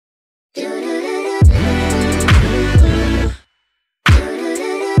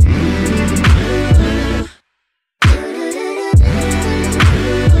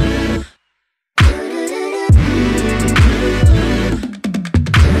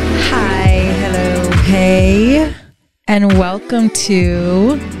and welcome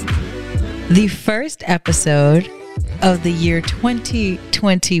to the first episode of the year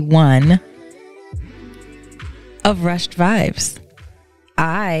 2021 of Rushed Vibes.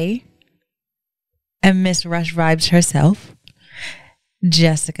 I am Miss Rush Vibes herself,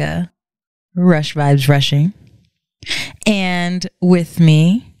 Jessica Rush Vibes Rushing, and with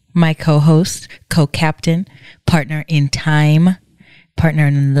me, my co-host, co-captain, partner in time, partner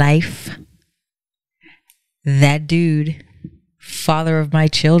in life, that dude, father of my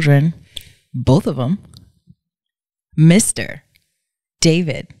children, both of them, Mr.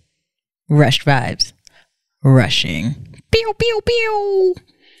 David Rushed Vibes Rushing. Pew, pew, pew.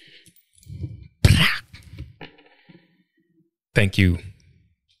 Thank you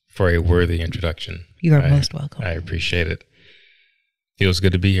for a worthy introduction. You are most welcome. I appreciate it. Feels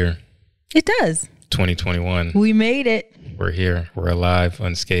good to be here. It does. 2021. We made it. We're here. We're alive,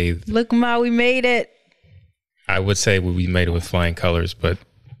 unscathed. Look, Ma, we made it. I would say we made it with flying colors, but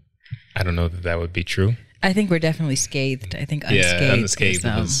I don't know that that would be true. I think we're definitely scathed. I think unscathed,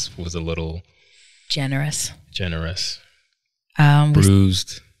 unscathed was a little generous.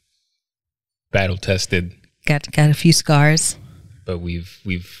 Bruised, battle tested. Got a few scars. But we're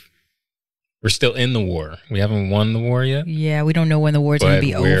still in the war. We haven't won the war yet. Yeah, we don't know when the war's going to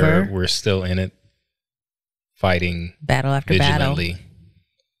be over. We're still in it, fighting battle after vigilantly. battle.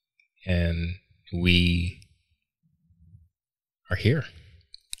 And we are here.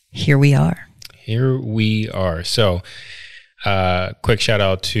 Here we are. So, quick shout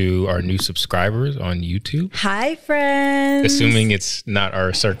out to our new subscribers on YouTube. Hi, friends. Assuming it's not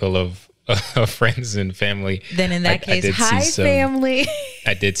our circle of friends and family. Then in that case, hi, family.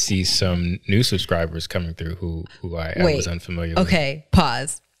 I did see some new subscribers coming through who I was unfamiliar with. Okay,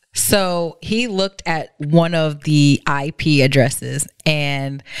 pause. So he looked at one of the IP addresses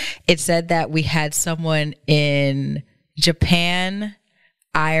and it said that we had someone in Japan,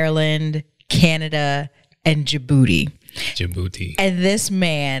 Ireland, Canada, and Djibouti. And this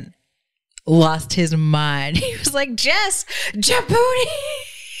man lost his mind. He was like, Jess, Djibouti.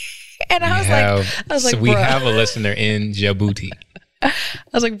 And I was like, so we have a listener in Djibouti. I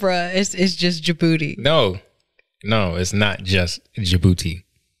was like, bruh, it's just Djibouti. No, it's not just Djibouti.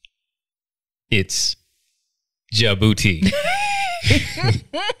 It's Djibouti.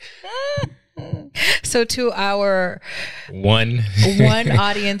 So to our one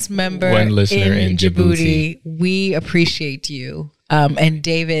audience member, one listener in Djibouti, we appreciate you. And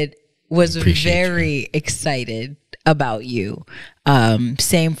David was very excited about you.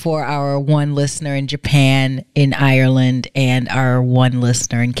 Same for our one listener in Japan, in Ireland, and our one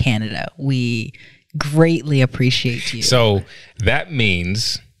listener in Canada. We greatly appreciate you. So that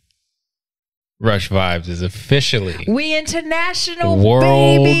means Rush Vibes is officially we international,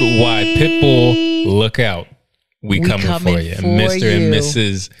 worldwide. Baby. Pitbull, look out. We coming for you. Mr. and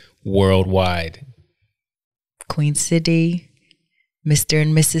Mrs. Worldwide. Queen City, Mr.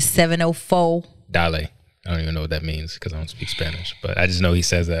 and Mrs. 704. Dale. I don't even know what that means because I don't speak Spanish, but I just know he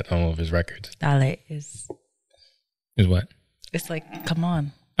says that on all of his records. Dale is what? It's like, come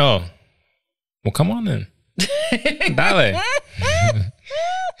on. Oh, well, come on then. Dale.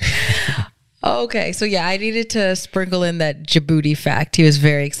 Okay, so yeah, I needed to sprinkle in that Djibouti fact. He was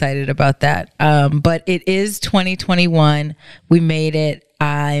very excited about that. But it is 2021. We made it.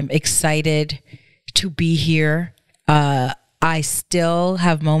 I'm excited to be here. I still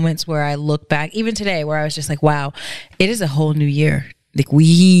have moments where I look back, even today, where I was just like, wow, it is a whole new year. Like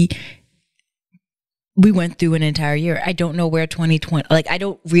we went through an entire year. I don't know where 2020, I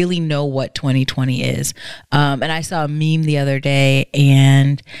don't really know what 2020 is. And I saw a meme the other day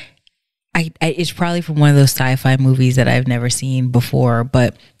and it's probably from one of those sci-fi movies that I've never seen before,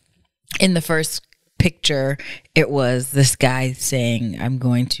 but in the first picture, it was this guy saying, I'm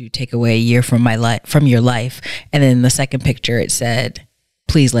going to take away a year from your life. And then the second picture, it said,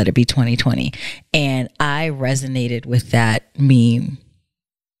 please let it be 2020. And I resonated with that meme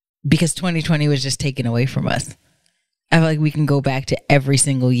because 2020 was just taken away from us. I feel like we can go back to every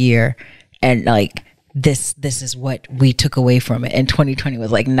single year and this is what we took away from it. And 2020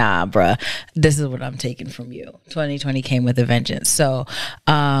 was like, nah, bruh, this is what I'm taking from you. 2020 came with a vengeance. So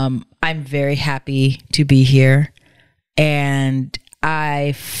I'm very happy to be here. And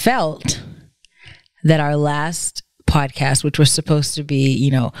I felt that our last podcast, which was supposed to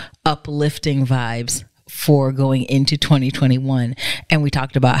be, uplifting vibes for going into 2021. And we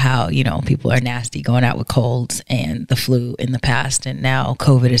talked about how, people are nasty going out with colds and the flu in the past. And now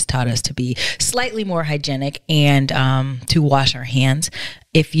COVID has taught us to be slightly more hygienic and to wash our hands.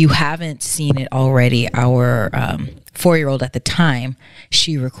 If you haven't seen it already, our 4-year-old at the time,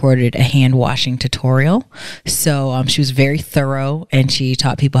 she recorded a hand washing tutorial. So she was very thorough, and she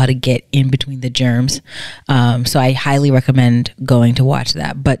taught people how to get in between the germs. So I highly recommend going to watch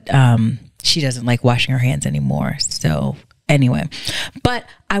that. But she doesn't like washing her hands anymore. So anyway, but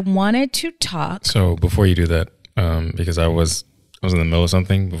I wanted to talk. So before you do that, because I was in the middle of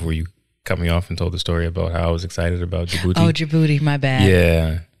something before you cut me off and told the story about how I was excited about Djibouti. Oh, Djibouti, my bad.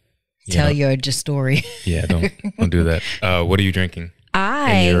 Yeah. Tell your just story. Yeah, don't do that. What are you drinking?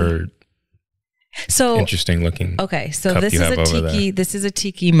 Interesting looking. Okay, so this is a tiki. This is a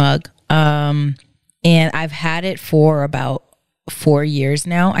tiki mug, and I've had it for about 4 years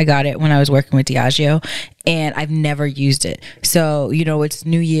now. I got it when I was working with Diageo, and I've never used it. So it's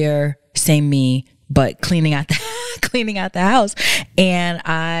New Year, same me, but cleaning out the house, and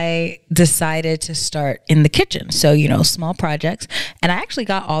I decided to start in the kitchen. So small projects, and I actually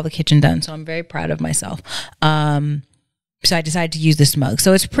got all the kitchen done. So I'm very proud of myself. So I decided to use this mug.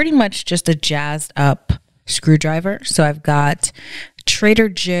 So it's pretty much just a jazzed up screwdriver. So I've got Trader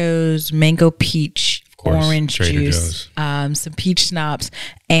Joe's mango peach orange juice, some peach schnapps,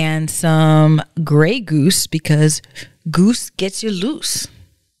 and some Grey Goose, because goose gets you loose.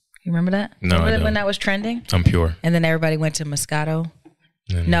 You remember that? No, remember I don't. When that was trending? I'm pure. And then everybody went to Moscato.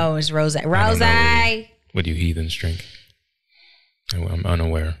 No, it was Rose. What do you heathens drink? I'm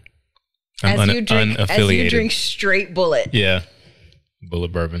unaware. As you drink straight Bullet. Yeah.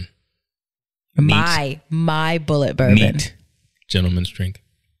 Bullet bourbon. My Bullet bourbon. Neat. Gentleman's drink.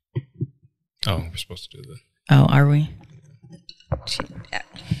 Oh, we're supposed to do that. Oh, are we?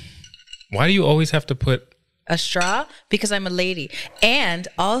 Why do you always have to put a straw? Because I'm a lady. And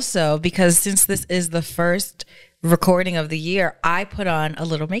also because since this is the first recording of the year, I put on a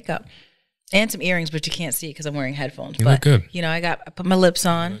little makeup and some earrings, but you can't see it because I'm wearing headphones. You look good. I put my lips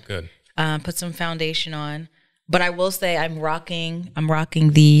on. You look good. Put some foundation on. But I will say I'm rocking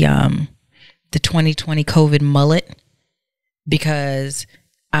the 2020 COVID mullet, because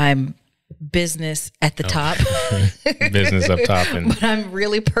I'm business at the top. Business up top. But I'm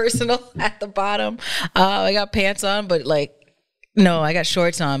really personal at the bottom. I got pants on, but no, I got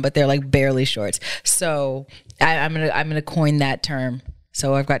shorts on, but they're barely shorts. So I'm gonna coin that term.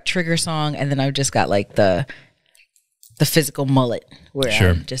 So I've got trigger song, and then I've just got the physical mullet, where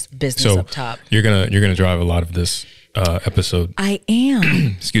I'm just business up top. You're gonna drive a lot of this episode. I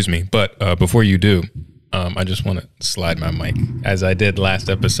am. Excuse me, but before you do, I just want to slide my mic as I did last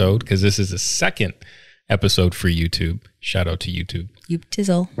episode, because this is the second episode for YouTube. Shout out to YouTube. You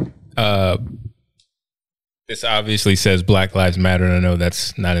tizzle. This obviously says Black Lives Matter, and I know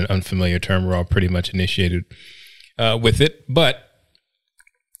that's not an unfamiliar term. We're all pretty much initiated with it, but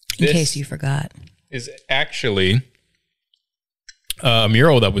in case you forgot, is actually a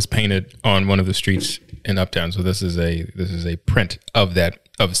mural that was painted on one of the streets in Uptown. So this is a print of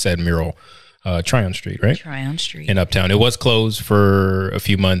said mural. Tryon Street, right? Tryon Street in Uptown. It was closed for a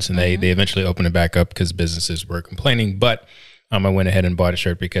few months, and they eventually opened it back up because businesses were complaining. But I went ahead and bought a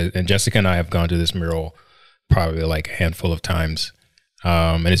shirt and Jessica and I have gone to this mural probably a handful of times,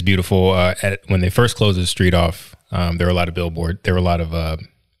 and it's beautiful. When they first closed the street off, there were a lot of billboard. There were a lot of the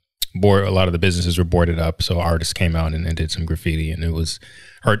businesses were boarded up, so artists came out and did some graffiti, and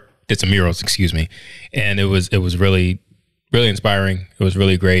did some murals, excuse me, and it was really, really inspiring. It was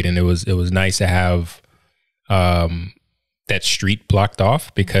really great, and it was nice to have that street blocked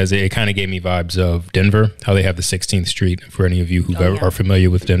off, because it kind of gave me vibes of Denver, how they have the 16th Street. For any of you who are familiar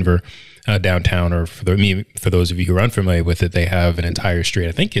with Denver downtown, or for those of you who are unfamiliar with it, they have an entire street.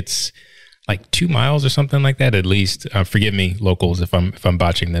 I think it's 2 miles or something like that, at least. Forgive me, locals, if I'm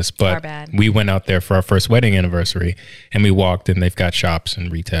botching this, but we went out there for our first wedding anniversary, and we walked, and they've got shops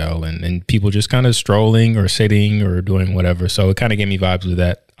and retail and people just kind of strolling or sitting or doing whatever. So it kind of gave me vibes with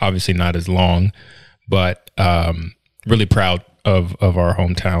that. Obviously not as long, but really proud of our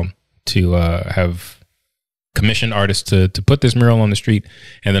hometown to have commissioned artists to put this mural on the street,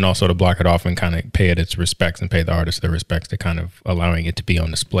 and then also to block it off and kind of pay it its respects and pay the artist their respects, to kind of allowing it to be on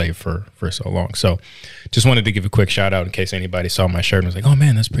display for so long. So just wanted to give a quick shout out in case anybody saw my shirt and was like, oh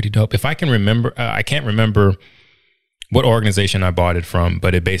man, that's pretty dope. If I can remember, I can't remember what organization I bought it from,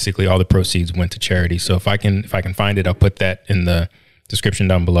 but it basically, all the proceeds went to charity. So if I can find it, I'll put that in the description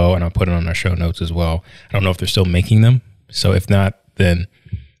down below, and I'll put it on our show notes as well. I don't know if they're still making them, so if not, then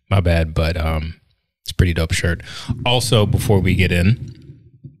my bad, but it's a pretty dope shirt. Also, before we get in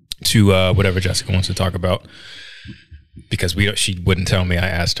to whatever Jessica wants to talk about, because she wouldn't tell me. I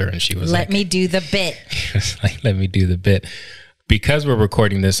asked her, and she was let me do the bit. She was like, let me do the bit. Because we're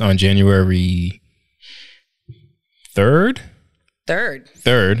recording this on January 3rd,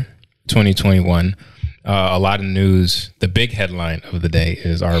 2021. a lot of news. The big headline of the day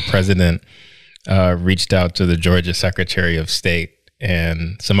is our president reached out to the Georgia Secretary of State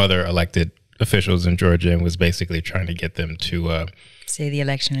and some other elected officials in Georgia and was basically trying to get them to say the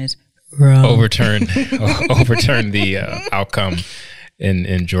election is wrong. overturn the outcome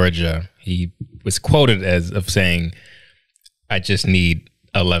in Georgia. He was quoted as of saying, "I just need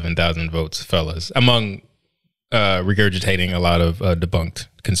 11,000 votes, fellas," among regurgitating a lot of debunked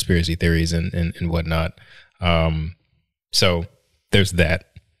conspiracy theories and whatnot. So there's that.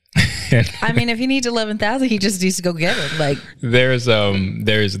 I mean, if he needs 11,000, he just needs to go get it. Like there's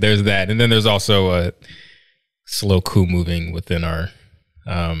that, and then there's also a slow coup moving within our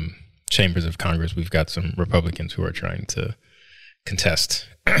chambers of Congress. We've got some Republicans who are trying to contest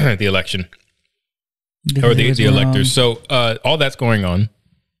the election or the electors. So all that's going on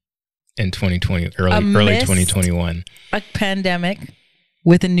in 2020, early 2021. A pandemic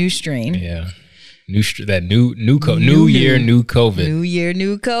with a new strain. Yeah. New year, new COVID. New year,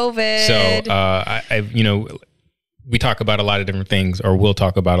 new COVID. So, we talk about a lot of different things, or we'll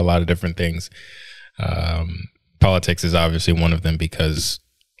talk about a lot of different things. Politics is obviously one of them because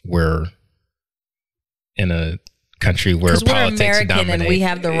we're in a country where politics American dominate. And we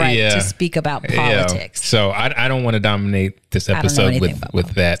have the right to speak about politics. Yeah. So I don't want to dominate this episode with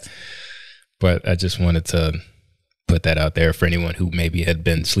that, but I just wanted to put that out there for anyone who maybe had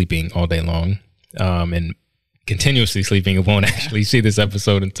been sleeping all day long. And continuously sleeping and won't actually see this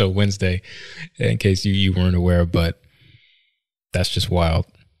episode until Wednesday, in case you weren't aware. But that's just wild.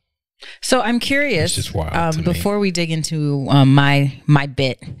 So I'm curious. It's just wild before we dig into my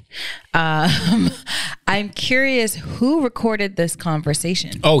bit, I'm curious who recorded this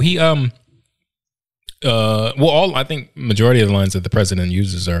conversation. Oh, he I think majority of the lines that the president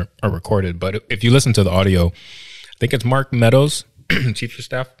uses are recorded. But if you listen to the audio, I think it's Mark Meadows, chief of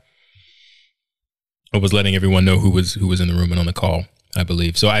staff. I was letting everyone know who was in the room and on the call, I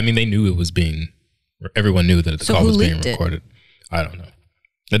believe. So, I mean, they knew everyone knew that the call was being recorded. I don't know.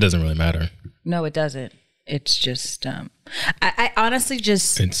 That doesn't really matter. No, it doesn't. It's just, I honestly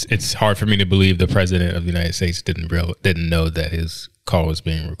just. It's hard for me to believe the president of the United States didn't know that his call was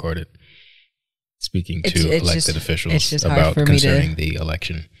being recorded. Speaking to elected officials about concerning the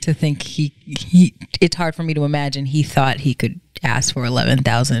election. To think it's hard for me to imagine he thought he could ask for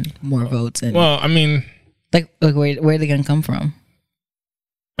 11,000 more votes. And well, I mean, like where are they going to come from?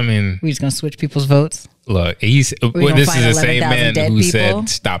 I mean, we're just going to switch people's votes. Look, this is the same man who said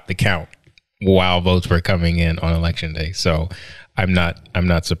stop the count while votes were coming in on election day. So I'm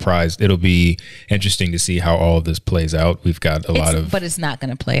not surprised. It'll be interesting to see how all of this plays out. We've got but it's not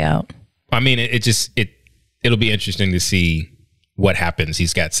going to play out. I mean, it'll be interesting to see what happens.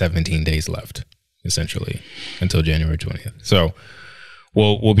 He's got 17 days left, essentially, until January 20th. So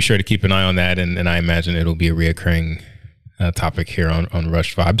we'll be sure to keep an eye on that, and I imagine it'll be a reoccurring topic here on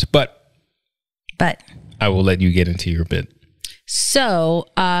Rush Vibes. But I will let you get into your bit. So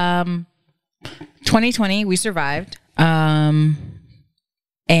 2020, we survived, and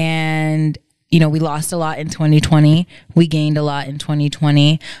we lost a lot in 2020. We gained a lot in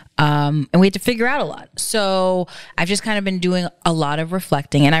 2020. And we had to figure out a lot. So I've just kind of been doing a lot of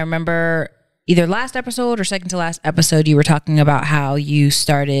reflecting. And I remember either last episode or second to last episode, you were talking about how you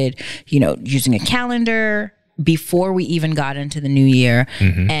started, using a calendar before we even got into the new year,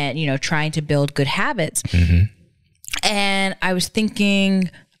 mm-hmm. and, trying to build good habits. Mm-hmm. And I was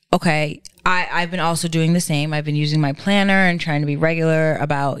thinking, okay, I've been also doing the same. I've been using my planner and trying to be regular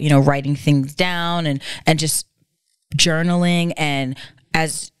about, writing things down and just journaling. And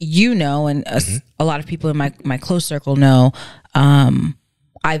as you know, and mm-hmm. a lot of people in my close circle know,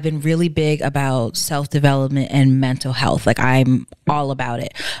 I've been really big about self-development and mental health. Like, I'm all about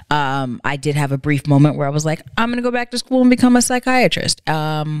it. I did have a brief moment where I was like, I'm going to go back to school and become a psychiatrist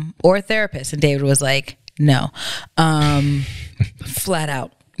or a therapist. And David was like, no, flat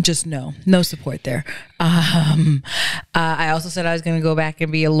out. Just no support there. I also said I was going to go back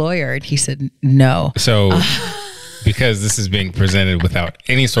and be a lawyer, and he said no. So, because this is being presented without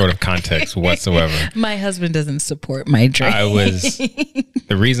any sort of context whatsoever, my husband doesn't support my dream.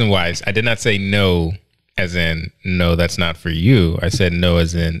 The reason why I did not say no, as in no, that's not for you. I said no,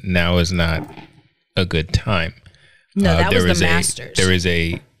 as in now is not a good time. No, that was the master's. There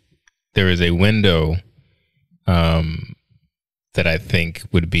is a window. That I think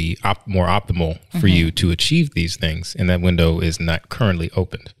would be more optimal for mm-hmm. you to achieve these things. And that window is not currently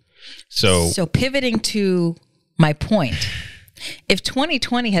opened. So pivoting to my point, if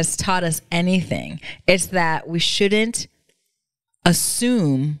 2020 has taught us anything, it's that we shouldn't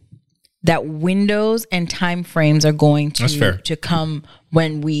assume that windows and time frames are going to come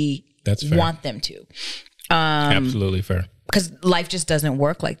when we That's fair. want them to. Absolutely fair. Because life just doesn't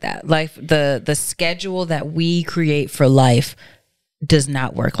work like that. Life, the schedule that we create for life does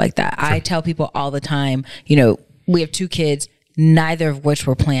not work like that. Sure. I tell people all the time, we have 2 kids, neither of which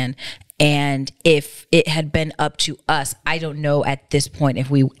were planned. And if it had been up to us, I don't know at this point if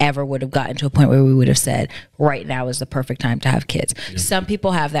we ever would have gotten to a point where we would have said, right now is the perfect time to have kids. Yeah. Some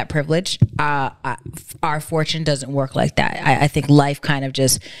people have that privilege. Our fortune doesn't work like that. I think life kind of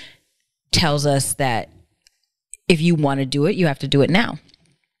just tells us that if you want to do it, you have to do it now.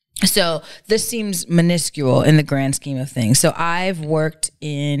 So this seems minuscule in the grand scheme of things. So I've worked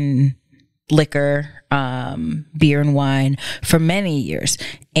in liquor, beer and wine for many years.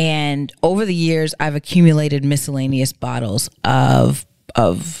 And over the years, I've accumulated miscellaneous bottles of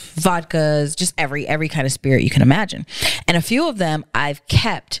vodkas, just every kind of spirit you can imagine. And a few of them I've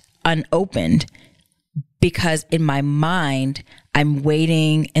kept unopened because in my mind, I'm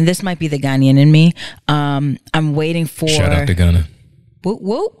waiting, and this might be the Ghanaian in me. I'm waiting for... Shout out to Ghana. Woo,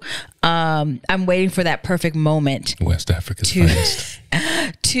 woo. I'm waiting for that perfect moment. West Africa's finest.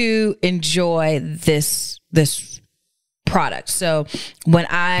 To enjoy this product. So when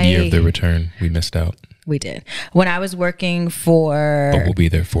Year of the return, we missed out. We did. When I was working for... But we'll be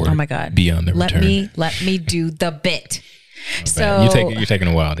there for it. Oh my God. Beyond the return. Let me do the bit. So you're taking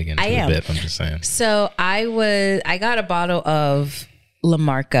a while to get into the bit, I'm just saying. So I got a bottle of La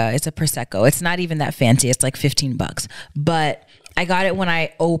Marca. It's a Prosecco. It's not even that fancy. It's like $15. But I got it when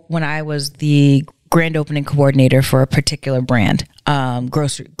I was the grand opening coordinator for a particular brand,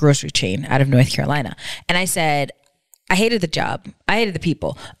 grocery chain out of North Carolina. And I said, I hated the job. I hated the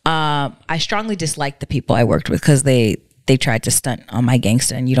people. I strongly disliked the people I worked with because they tried to stunt on my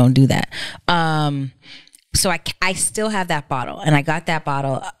gangsta, and you don't do that. So I still have that bottle, and I got that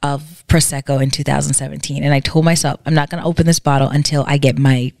bottle of Prosecco in 2017. And I told myself, I'm not going to open this bottle until I get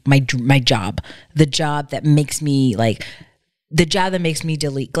my job, the job that makes me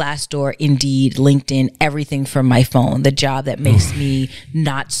delete Glassdoor, Indeed, LinkedIn, everything from my phone. The job that makes me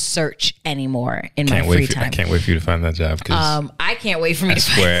not search anymore in my free time. I can't wait for you to find that job. I can't wait for me. I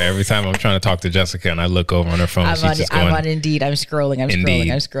swear, every time I'm trying to talk to Jessica and I look over on her phone, I'm on Indeed. I'm scrolling.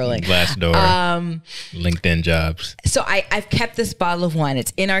 Glassdoor, LinkedIn jobs. So I've kept this bottle of wine.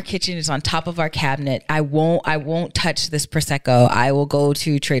 It's in our kitchen. It's on top of our cabinet. I won't touch this Prosecco. I will go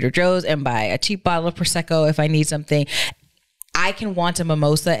to Trader Joe's and buy a cheap bottle of Prosecco if I need something. I can want a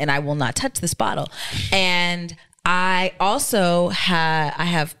mimosa and I will not touch this bottle. And I also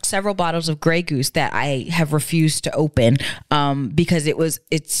have several bottles of Grey Goose that I have refused to open because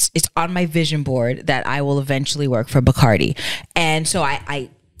it's on my vision board that I will eventually work for Bacardi. And so I've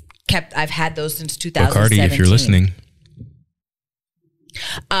had those since 2017. Bacardi, if you're listening.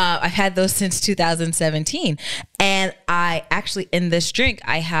 I've had those since 2017, and I actually, in this drink,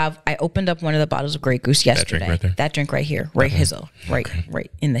 I opened up one of the bottles of Grey Goose yesterday. That drink right there? That drink right here, right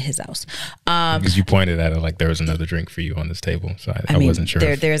in his house. Because you pointed at it like there was another drink for you on this table, so I wasn't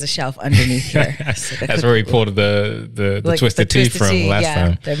sure. There's a shelf underneath here. That's where we pulled the twisted tea from last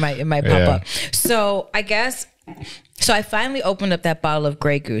time. It might pop up. So I guess. So I finally opened up that bottle of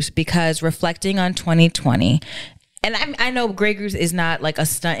Grey Goose because reflecting on 2020. And I know Grey Goose is not like a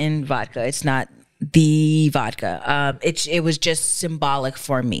stunt-in vodka. It's not the vodka. It was just symbolic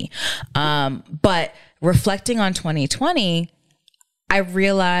for me. But reflecting on 2020, I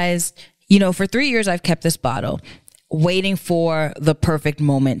realized, for 3 years I've kept this bottle, waiting for the perfect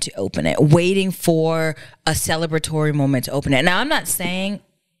moment to open it, waiting for a celebratory moment to open it. Now, I'm not saying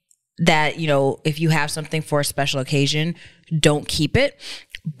that, if you have something for a special occasion, don't keep it.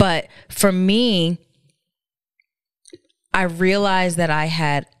 But for me, I realized that I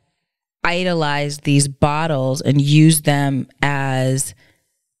had idolized these bottles and used them as,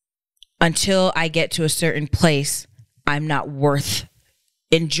 until I get to a certain place, I'm not worth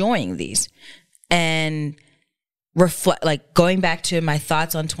enjoying these. And going back to my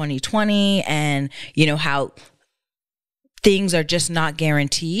thoughts on 2020 and, how things are just not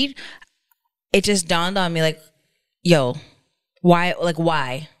guaranteed, it just dawned on me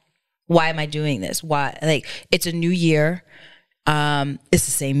why? Why am I doing this? Why? It's a new year. It's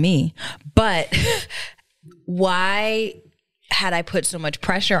the same me. But why had I put so much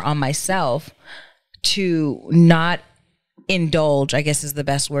pressure on myself to not indulge, I guess is the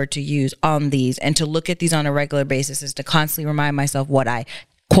best word to use, on these, and to look at these on a regular basis, is to constantly remind myself what I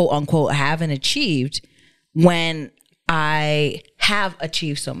quote unquote haven't achieved, when I have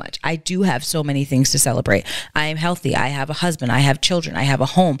achieved so much. I do have so many things to celebrate. I am healthy. I have a husband. I have children. I have a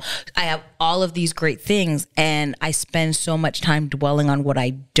home. I have all of these great things. And I spend so much time dwelling on what I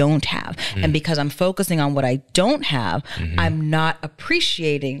don't have. And because I'm focusing on what I don't have, I'm not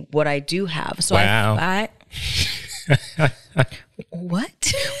appreciating what I do have. So wow.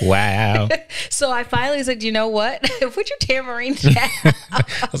 What? Wow. So I finally said, you know what? Put your tambourine down.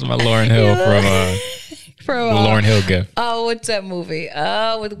 That's my Lauryn Hill from the Lauryn Hill gift. Oh, what's that movie?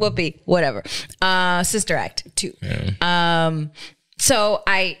 With Whoopi, whatever. Sister Act 2. Yeah. So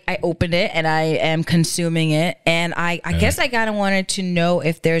I opened it and I am consuming it. And I guess I kind of wanted to know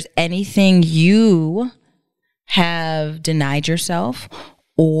if there's anything you have denied yourself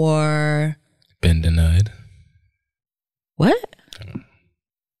or been denied. What?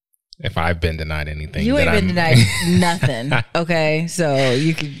 If I've been denied anything, you ain't been denied nothing. Okay, so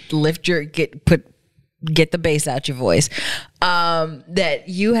you could lift your get the bass out your voice. That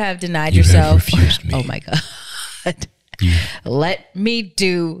you have denied yourself. Have refused me. Oh my god! Let me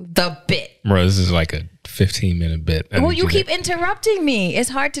do the bit, bro. This is like a 15-minute bit. Well, you keep interrupting me. It's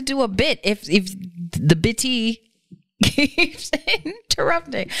hard to do a bit if the bitty keeps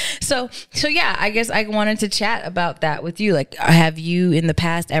interrupting. So yeah, I guess I wanted to chat about that with you. Like, have you in the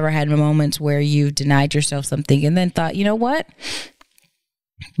past ever had moments where you've denied yourself something and then thought, you know what?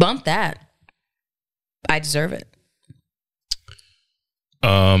 Bump that. I deserve it.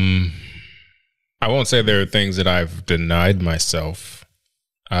 I won't say there are things that I've denied myself,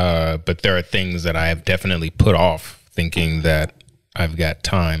 but there are things that I have definitely put off thinking that I've got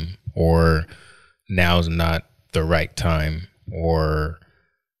time or now's not the right time or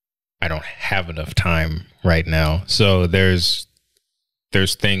I don't have enough time right now. So there's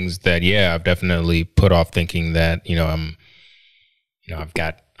things that, yeah, I've definitely put off thinking that,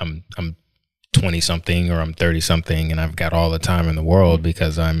 I'm 20 something or I'm 30 something and I've got all the time in the world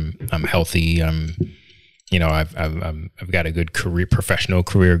because I'm healthy. I've got a good professional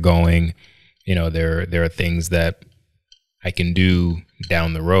career going. There are things that I can do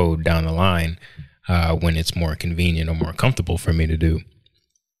down the road, down the line, when it's more convenient or more comfortable for me to do.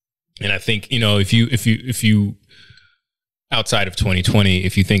 And I think, if you outside of 2020,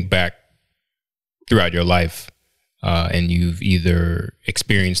 if you think back throughout your life, and you've either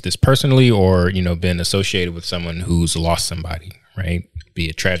experienced this personally or, been associated with someone who's lost somebody, right? Be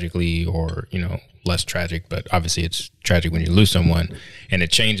it tragically or, less tragic, but obviously it's tragic when you lose someone, and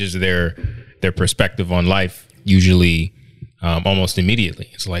it changes their perspective on life, usually almost immediately.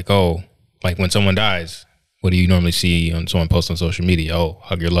 It's like, like when someone dies, what do you normally see on someone post on social media? Oh,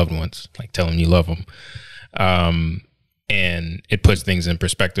 hug your loved ones, like tell them you love them. And it puts things in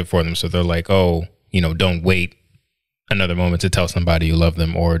perspective for them. So they're like, don't wait another moment to tell somebody you love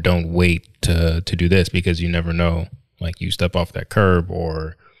them, or don't wait to do this because you never know, like you step off that curb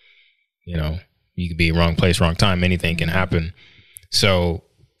or, you could be wrong place, wrong time. Anything can happen. So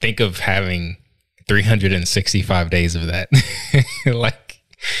think of having 365 days of that, like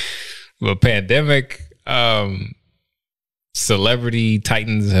a pandemic, celebrity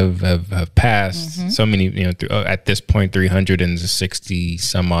titans have passed. So many, at this point, 360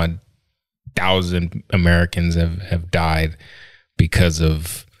 some odd thousand Americans have died because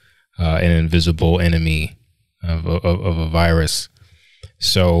of an invisible enemy of a virus.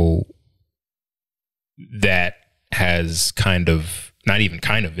 So that has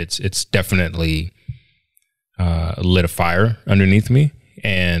it's definitely lit a fire underneath me.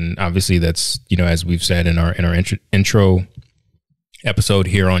 And obviously that's, as we've said in our intro episode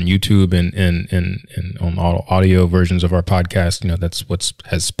here on YouTube and on all audio versions of our podcast, that's what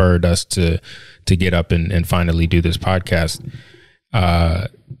has spurred us to get up and finally do this podcast. And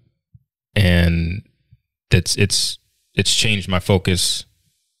it's changed my focus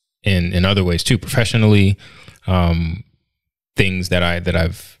in other ways too, professionally, things that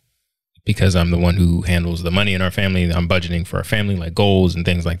I've, because I'm the one who handles the money in our family, I'm budgeting for our family, like goals and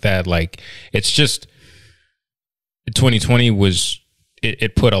things like that. Like, it's just 2020 was,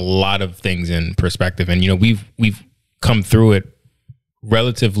 it put a lot of things in perspective, and we've come through it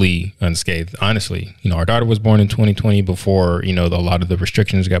relatively unscathed. Honestly, our daughter was born in 2020 before a lot of the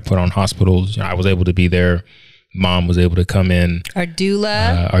restrictions got put on hospitals. I was able to be there. Mom was able to come in. Our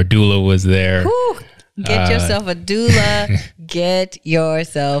doula was there. Whew. Get yourself a doula. Get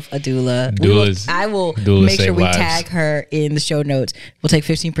yourself a doula. I will make sure we tag her in the show notes. We'll take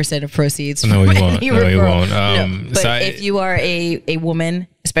 15% of proceeds. No, you won't. No, you won't. But if you are a woman,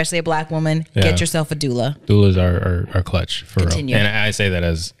 especially a Black woman, get yourself a doula. Doulas are clutch for real. And I say that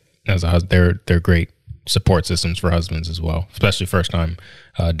as a husband. They're great support systems for husbands as well, especially first time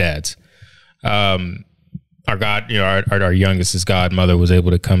dads. our youngest's godmother was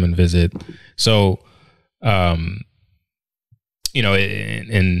able to come and visit. So, my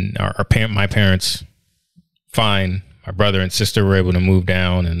parents, fine. My brother and sister were able to move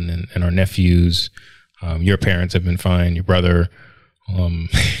down, and our nephews. Your parents have been fine. Your brother,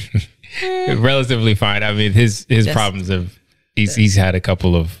 relatively fine. I mean, his problems have. He's had a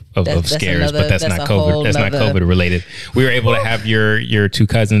couple of scares, but that's not COVID. That's not COVID related. We were able to have your two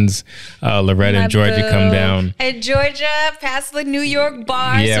cousins, Loretta and Georgia, come down. And Georgia passed the New York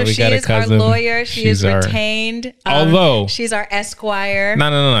bar, yeah, so we she got a is our cousin. lawyer. She's retained. Although she's our esquire.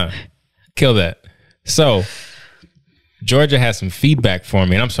 No, kill that. So Georgia has some feedback for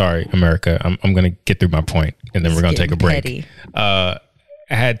me, and I'm sorry, America. I'm gonna get through my point, and then we're gonna take a break. Petty.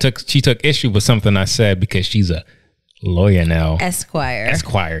 She took issue with something I said because she's a lawyer now. Esquire,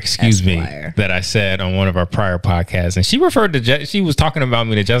 excuse me, that I said on one of our prior podcasts. And she referred to, she was talking about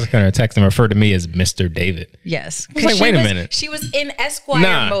me to Jessica in her text and referred to me as Mr. David. Yes. I was like, wait a minute. She was in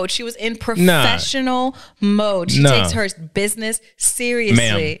Esquire mode. She was in professional mode. She takes her business seriously.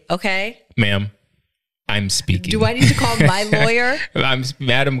 Ma'am. Okay? Ma'am, I'm speaking. Do I need to call my lawyer? I'm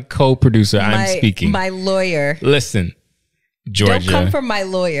Madam co-producer. I'm speaking. My lawyer. Listen, Georgia. Don't come from my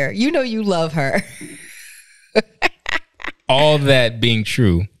lawyer. You know you love her. All that being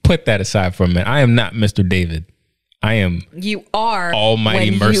true, put that aside for a minute. I am not Mr. David. I am. You are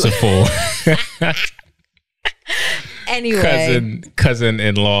Almighty merciful. Anyway,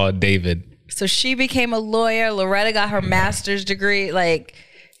 cousin-in-law David. So she became a lawyer. Loretta got her master's degree.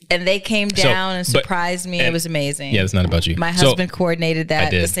 And they came down and surprised me. It was amazing. Yeah, it's not about you. My husband coordinated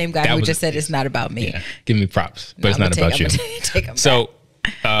that. The same guy who just said it's not about me. Yeah, give me props, but it's not about you. Take them so,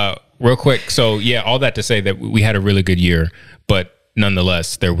 real quick. So, yeah, all that to say that we had a really good year, but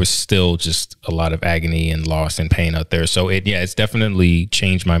nonetheless, there was still just a lot of agony and loss and pain out there. So, it's definitely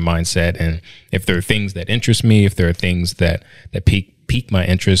changed my mindset. And if there are things that interest me, if there are things that pique my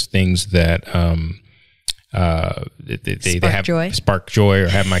interest, things that they spark joy or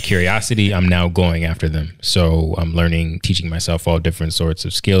have my curiosity, I'm now going after them. So I'm teaching myself all different sorts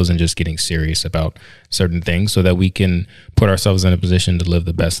of skills and just getting serious about certain things so that we can put ourselves in a position to live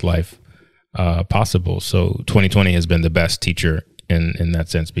the best life possible. So 2020 has been the best teacher in that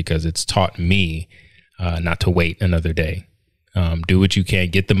sense, because it's taught me not to wait another day. Do what you can,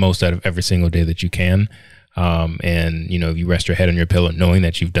 get the most out of every single day that you can. And if you rest your head on your pillow knowing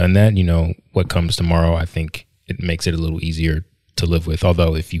that you've done that, what comes tomorrow, I think it makes it a little easier to live with.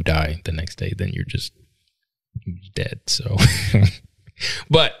 Although if you die the next day, then you're dead. So,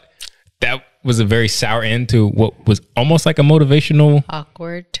 but that was a very sour end to what was almost like a motivational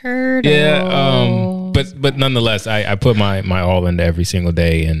awkward turtle. Yeah. But nonetheless, I put my all into every single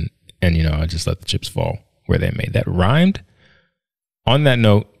day, and I just let the chips fall where they may. That rhymed. On that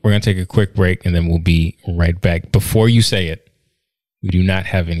note, we're going to take a quick break, and then we'll be right back. Before you say it, we do not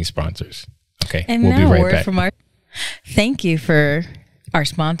have any sponsors. Okay, and we'll be right back. From thank you for our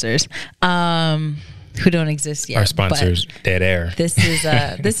sponsors who don't exist yet. Our sponsors, Dead Air. This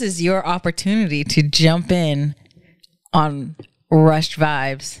is your opportunity to jump in on Rushed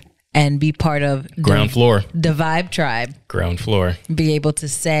Vibes and be part of Ground Floor, the Vibe Tribe. Ground Floor. Be able to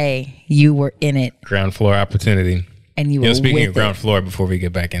say you were in it. Ground Floor opportunity. And you were speaking with of Ground Floor, before we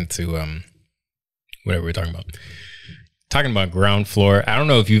get back into whatever we're talking about Ground Floor, I don't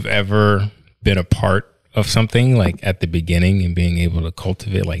know if you've ever been a part of something like at the beginning and being able to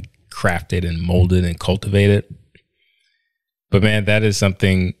cultivate, like craft it and mold it and cultivate it. But man, that is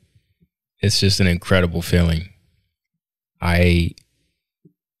something, it's just an incredible feeling. 3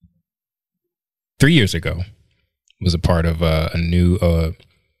 years ago was a part of a new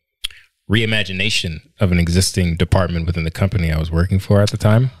reimagination of an existing department within the company I was working for at the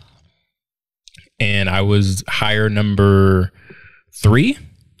time. And I was hire number 3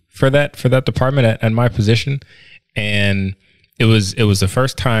 for that department at my position. And it was the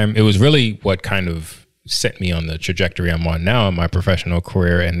first time, it was really what kind of set me on the trajectory I'm on now in my professional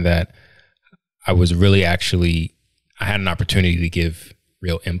career, and that I was really I had an opportunity to give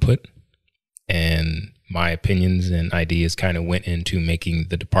real input, and my opinions and ideas kind of went into making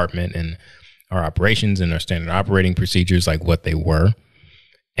the department and our operations and our standard operating procedures like what they were.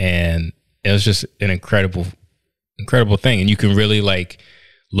 And it was just an incredible thing. And you can really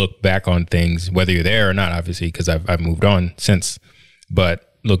look back on things, whether you're there or not, obviously, because I've moved on since,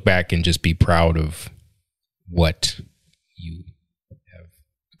 but look back and just be proud of what you have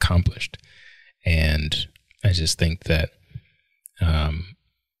accomplished. And I just think that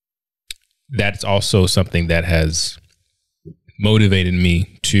that's also something that has motivated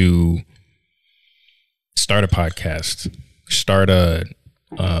me to start a podcast, start a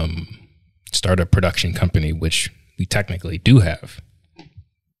start a production company, which we technically do have.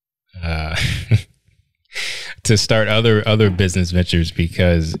 To start other business ventures,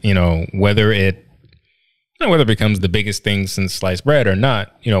 because whether it becomes the biggest thing since sliced bread or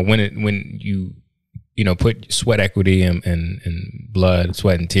not, when you put sweat equity and blood,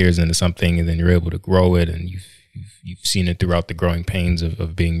 sweat and tears into something, and then you're able to grow it, and you've seen it throughout the growing pains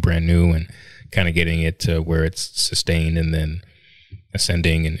of being brand new and kind of getting it to where it's sustained and then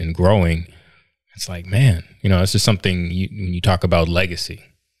ascending and growing. It's like, man, it's just something when you talk about legacy,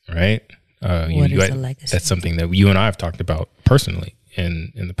 right? What is a legacy? That's something that you and I have talked about personally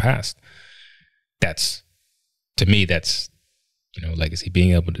in the past. To me, that's legacy,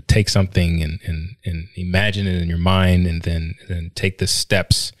 being able to take something and imagine it in your mind, and then take the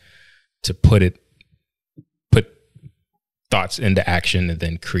steps to put thoughts into action, and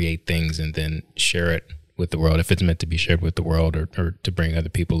then create things, and then share it with the world if it's meant to be shared with the world, or to bring other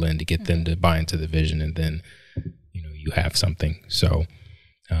people in to get them to buy into the vision, and then you have something. So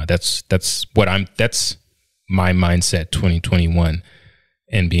that's my mindset 2021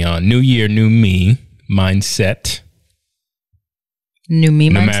 and beyond. New year, new me mindset. New me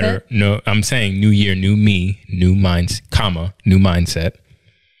mindset? I'm saying new year, new me, new mindset.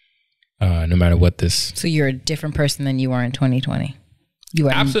 No matter what this. So you're a different person than you are in 2020. You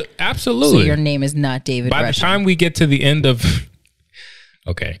are absolutely. So your name is not David Rushing. By the time we get to the end of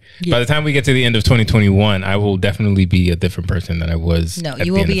by the time we get to the end of 2021, I will definitely be a different person than I was. No,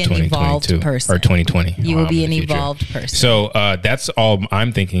 you will be an evolved person. Or 2020. You will be an evolved person. So that's all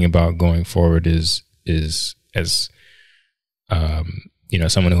I'm thinking about going forward is as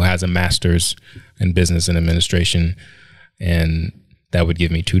someone who has a master's in business and administration, and that would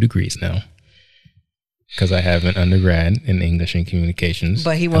give me 2 degrees now, because I have an undergrad in English and communications.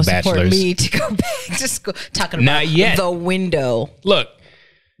 But he won't support me to go back to school. Talking about the window. Look,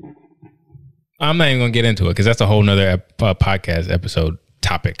 I'm not even going to get into it because that's a whole nother podcast episode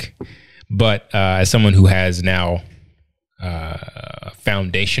topic. But as someone who has now a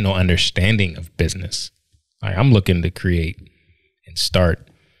foundational understanding of business, I'm looking to create and start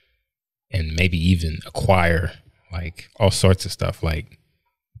and maybe even acquire like all sorts of stuff. Like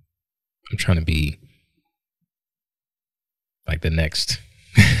I'm trying to be like the next.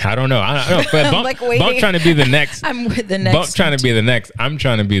 I don't know. But Bump trying to be the next. I'm with the next. Bump trying to be the next. I'm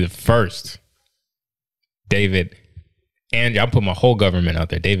trying to be the first. David, and I'll put my whole government out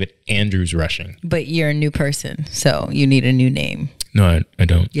there. David Andrews Rushing. But you're a new person, so you need a new name. No, I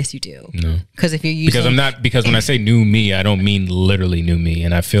don't. Yes, you do. No, because if you're using because when I say new me, I don't mean literally new me,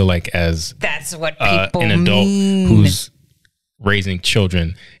 and I feel like as that's what people an adult mean. Who's raising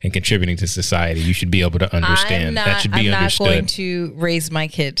children and contributing to society, you should be able to understand. That should be understood. I'm not going to raise my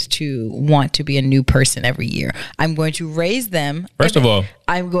kids to want to be a new person every year. I'm going to raise them. First of all,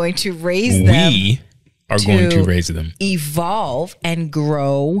 I'm going to raise them. We are going to raise them. Evolve and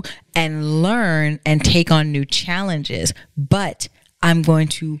grow and learn and take on new challenges. But I'm going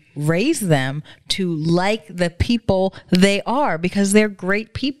to raise them to like the people they are, because they're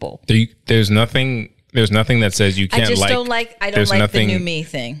great people. There's nothing that says you can't like. I don't like the new me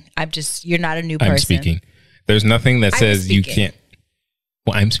thing. You're not a new person. I'm speaking. There's nothing that says you can't.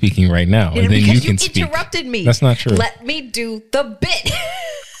 Well, I'm speaking right now, and then you can speak. You interrupted me. That's not true. Let me do the bit.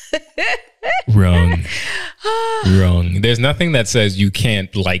 Wrong. There's nothing that says you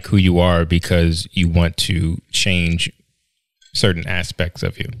can't like who you are because you want to change certain aspects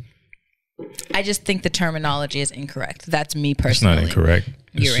of you. I just think the terminology is incorrect. That's me personally. It's not incorrect.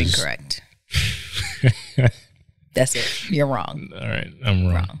 You're incorrect. That's it. You're wrong. All right. I'm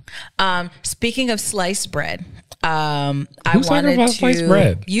wrong. Speaking of sliced bread, I wanted to. Sliced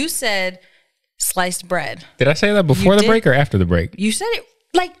bread? You said sliced bread. Did I say that before the break or after the break? You said it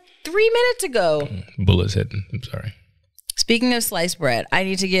like 3 minutes ago. Bullets hitting. I'm sorry. Speaking of sliced bread, I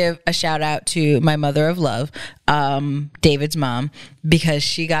need to give a shout out to my mother of love, David's mom, because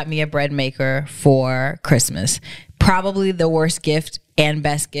she got me a bread maker for Christmas. Probably the worst gift and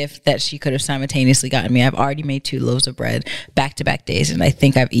best gift that she could have simultaneously gotten me. I've already made 2 loaves of bread back-to-back days, and I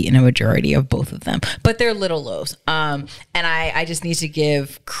think I've eaten a majority of both of them. But they're little loaves. And I just need to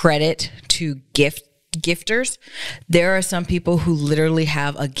give credit to gifters. There are some people who literally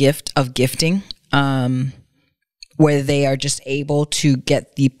have a gift of gifting, where they are just able to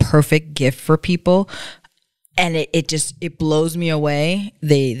get the perfect gift for people. And it blows me away.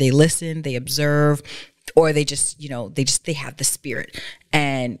 They listen, they observe, or they just, they have the spirit.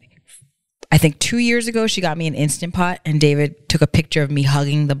 And I think 2 years ago, she got me an Instant Pot, and David took a picture of me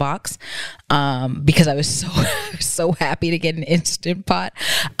hugging the box because I was so happy to get an Instant Pot.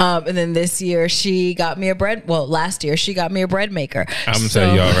 And then this year, she got me last year, she got me a bread maker. I'm going to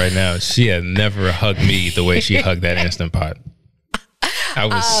tell y'all right now, she had never hugged me the way she hugged that Instant Pot. I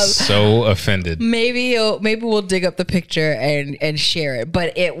was so offended. Maybe we'll dig up the picture and share it.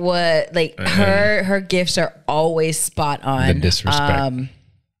 But it was like her gifts are always spot on. The disrespect.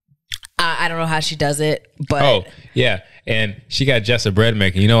 I don't know how she does it, but yeah, and she got Jess a bread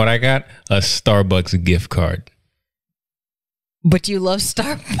maker. You know what I got? A Starbucks gift card. But you love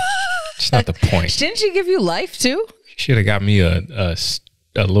Starbucks. It's not the point. Didn't she give you life too? She should have got me a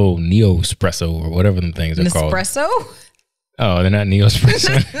little Neo Espresso or whatever them things are called. Nespresso? Oh, they're not Neo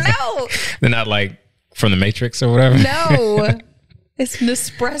Espresso. No, they're not like from the Matrix or whatever. No. It's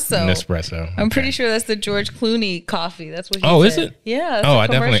Nespresso. Nespresso. I'm pretty sure that's the George Clooney coffee. That's what he said. Oh, is it? Yeah. I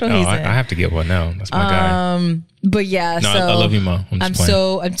definitely. I have to get one now. That's my guy. But yeah, no, so I love you, Mom. I'm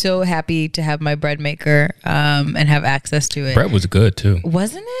so happy to have my bread maker and have access to it. Bread was good too.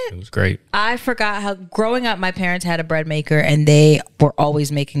 Wasn't it? It was great. I forgot how growing up my parents had a bread maker and they were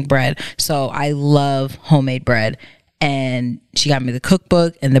always making bread. So I love homemade bread. And she got me the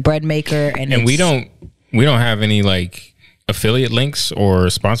cookbook and the bread maker and we don't have any like affiliate links or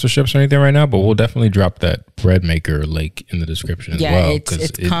sponsorships or anything right now, but we'll definitely drop that bread maker link in the description as well.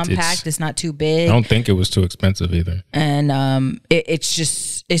 It's compact. It's not too big. I don't think it was too expensive either. And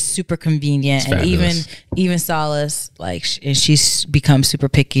it's super convenient. It's and even Solace, like, and she's become super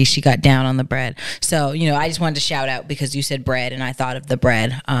picky. She got down on the bread. So, I just wanted to shout out because you said bread and I thought of the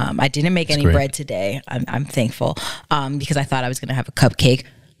bread. I didn't make any bread today. I'm thankful because I thought I was going to have a cupcake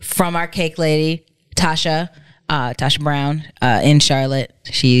from our cake lady, Tasha Brown in Charlotte.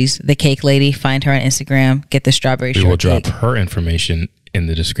 She's the cake lady. Find her on Instagram. Get the strawberry shortcake. We will drop her information in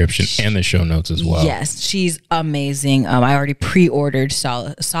the description and the show notes as well. Yes, she's amazing. I already pre-ordered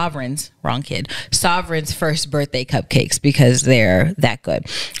Sovereign's first birthday cupcakes because they're that good.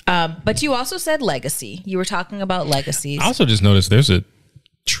 But you also said legacy. You were talking about legacies. I also just noticed there's a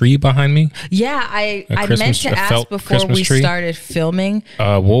tree behind me. Yeah, I meant to ask before we started filming.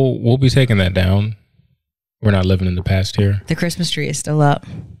 We'll be taking that down. We're not living in the past here. The Christmas tree is still up.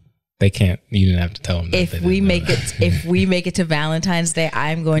 They can't. You didn't have to tell them that. If we make it to Valentine's Day,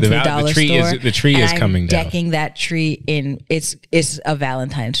 I'm going to the dollar store. The tree is coming down. Decking that tree in. It's a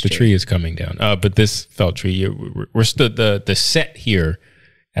Valentine's tree. The tree is coming down. But this felt tree. We're still the set here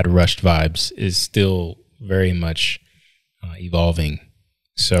at Rushed Vibes is still very much evolving.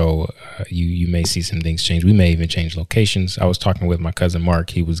 So you may see some things change. We may even change locations. I was talking with my cousin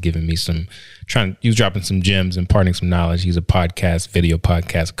Mark. He was giving me he was dropping some gems, imparting some knowledge. He's a video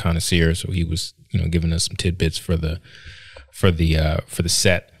podcast connoisseur. So he was, giving us some tidbits for the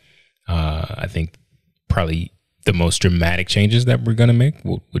set. I think probably the most dramatic changes that we're going to make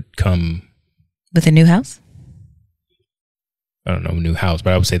would come with a new house. I don't know, new house,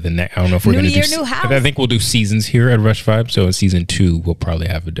 but I would say I don't know if we're going to do. New house. I think we'll do seasons here at Rush Vibe. So in season 2, we'll probably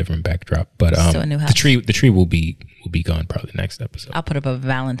have a different backdrop. But a new house. the tree will be gone probably next episode. I'll put up a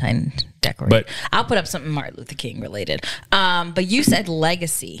Valentine decoration. But I'll put up something Martin Luther King related. But you said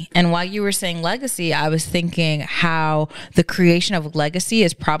legacy, and while you were saying legacy, I was thinking how the creation of legacy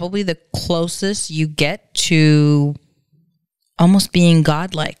is probably the closest you get to almost being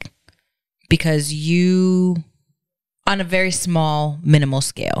godlike, because you. On a very small, minimal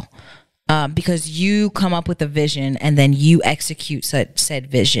scale, because you come up with a vision and then you execute said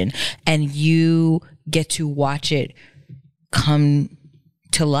vision and you get to watch it come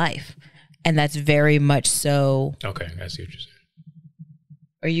to life. And that's very much so. Okay, I see what you're saying.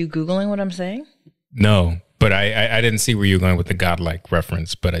 Are you Googling what I'm saying? No, but I didn't see where you were going with the godlike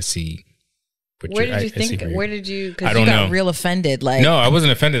reference, but I see. Where did you think? Where did you? Because you got real offended. Like, no, I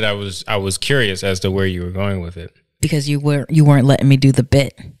wasn't offended. I was curious as to where you were going with it. Because you weren't letting me do the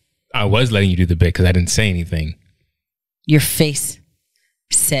bit. I was letting you do the bit because I didn't say anything. Your face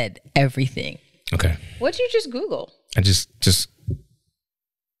said everything. Okay. What'd you just Google? I just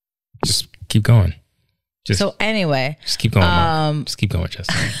keep going. So anyway, just keep going. Just keep going,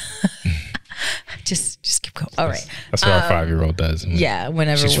 Justin. just keep going. All right. That's what our 5-year-old does.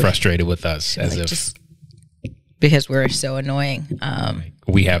 Whenever she's frustrated with us, as if because we're so annoying.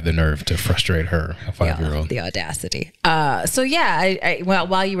 We have the nerve to frustrate her, a 5-year-old. The audacity. So yeah,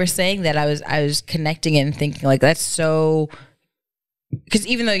 while you were saying that, I was connecting it and thinking like that's so, because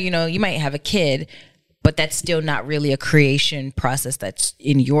even though you might have a kid, but that's still not really a creation process that's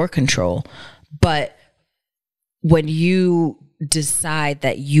in your control. But when you decide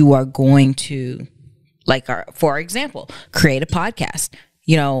that you are going to, like, for example, create a podcast.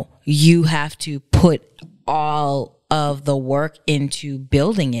 you have to put all of the work into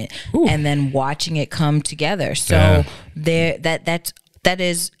building it. Ooh. And then watching it come together. So that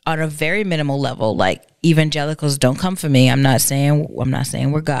is on a very minimal level. Like, evangelicals, don't come for me. I'm not saying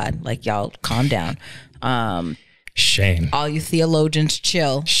we're God. Like, y'all calm down. Shame. All you theologians,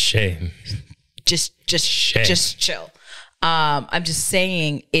 chill. Shame. Just Shame. Just chill. I'm just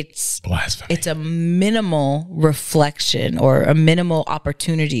saying it's blasphemy. It's a minimal reflection or a minimal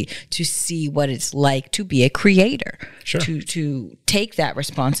opportunity to see what it's like to be a creator. Sure. To take that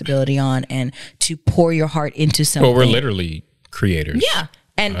responsibility on and to pour your heart into something. Well, we're literally creators. Yeah.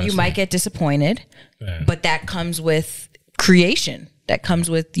 And honestly, you might get disappointed, but that comes with creation. That comes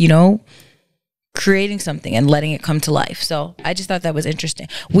with, creating something and letting it come to life. So I just thought that was interesting.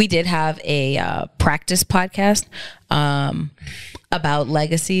 We did have a practice podcast about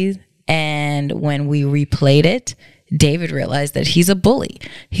legacies. And when we replayed it, David realized that he's a bully.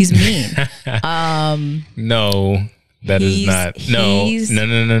 He's mean. No, that is not. No. He's mean.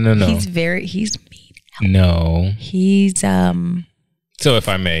 No. He's So if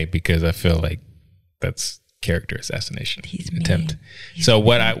I may, because I feel like that's character assassination attempt. So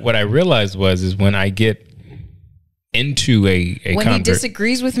what I realized is when I get into when he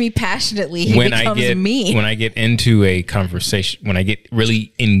disagrees with me passionately, he becomes mean. When I get into a conversation, when I get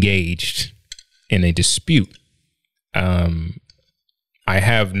really engaged in a dispute, I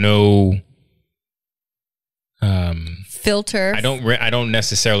have no filter. I'm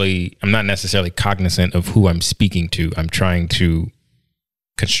not necessarily cognizant of who I'm speaking to. I'm trying to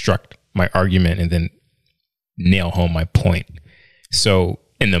construct my argument and then nail home my point. So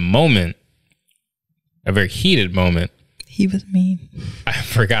in the moment, a very heated moment, he was mean. I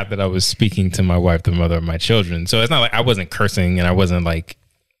forgot that I was speaking to my wife, the mother of my children. So it's not like I wasn't cursing and I wasn't like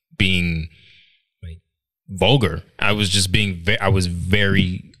being like vulgar. I was just I was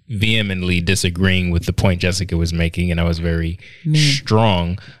very vehemently disagreeing with the point Jessica was making, and I was very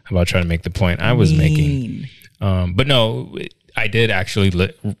strong about trying to make the point I was making. But no, I did actually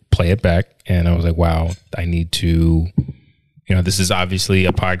play it back, and I was like, wow, I need to, this is obviously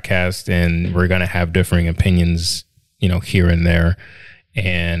a podcast and we're going to have differing opinions, here and there.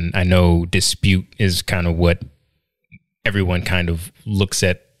 And I know dispute is kind of what everyone kind of looks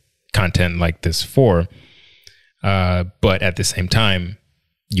at content like this for. But at the same time,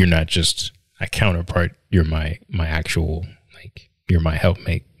 you're not just a counterpart. You're my actual, like, you're my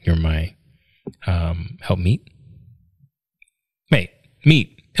helpmate. You're my helpmeet.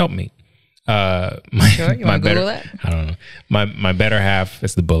 Help me. Sure, you want to Google that? I don't know. My better half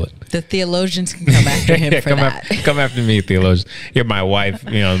is the bullet. The theologians can come after him for that. Come after me, theologians. You're my wife,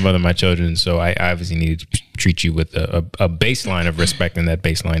 the mother of my children. So I obviously need to treat you with a baseline of respect, and that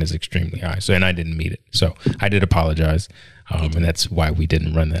baseline is extremely high. So, and I didn't meet it. So I did apologize. And that's why we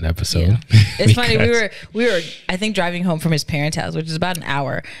didn't run that episode. Yeah. It's funny. We were, I think, driving home from his parents' house, which is about an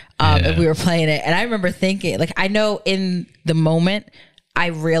hour. And we were playing it. And I remember thinking, like, I know in the moment I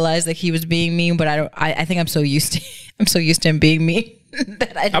realized that he was being mean, but I think I'm so used to him being mean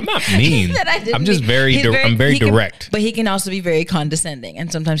that I'm not mean. I'm just I'm very direct. But he can also be very condescending,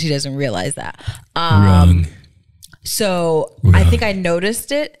 and sometimes he doesn't realize that. Wrong. So I think I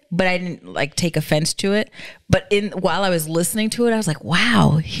noticed it, but I didn't like take offense to it. But while I was listening to it, I was like,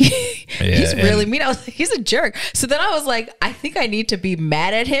 wow, he's really mean. I was like, he's a jerk. So then I was like, I think I need to be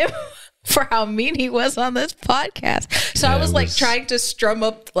mad at him for how mean he was on this podcast. So I was like trying to strum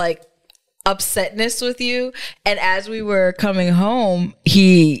up like upsetness with you. And as we were coming home,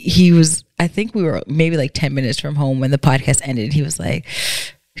 he was, I think we were maybe like 10 minutes from home when the podcast ended. He was like,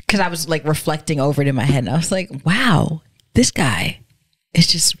 because I was like reflecting over it in my head, and I was like, wow, this guy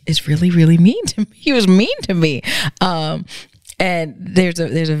is really, really mean to me. He was mean to me. And there's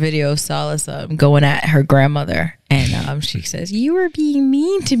a video of Solace going at her grandmother, and she says, "You were being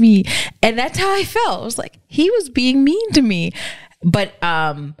mean to me," and that's how I felt. I was like, he was being mean to me. But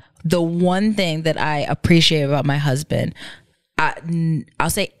the one thing that I appreciate about my husband, I'll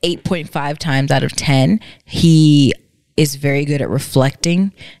say 8.5 times out of 10, he is very good at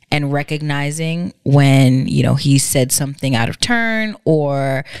reflecting and recognizing when, he said something out of turn,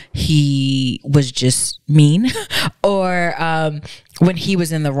 or he was just mean, or when he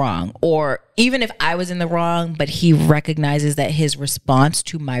was in the wrong, or even if I was in the wrong, but he recognizes that his response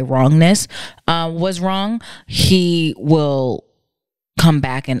to my wrongness was wrong, he will come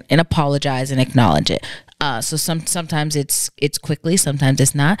back and apologize and acknowledge it. So sometimes it's quickly, sometimes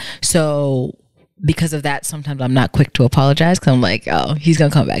it's not. So because of that, sometimes I'm not quick to apologize, because I'm like, oh, he's gonna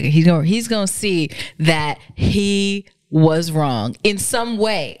come back and he's gonna see that he was wrong in some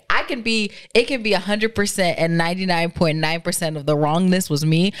way. I it can be 100% and 99.9% of the wrongness was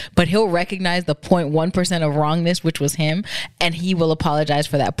me, but he'll recognize the 0.1% of wrongness, which was him, and he will apologize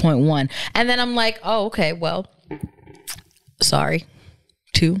for that 0.1. And then I'm like, oh, okay, well, sorry,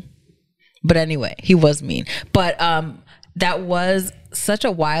 too. But anyway, he was mean. But that was such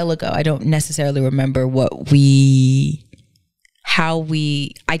a while ago. I don't necessarily remember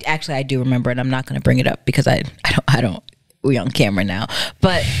I do remember, and I'm not going to bring it up because I don't, we on camera now.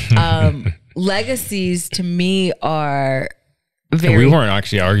 But legacies to me are very. We weren't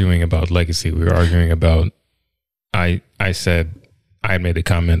actually arguing about legacy. We were arguing about, I said, I made a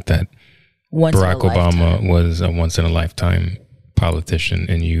comment that Barack Obama was a once in a lifetime politician,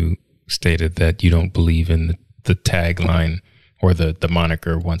 and you stated that you don't believe in the tagline or the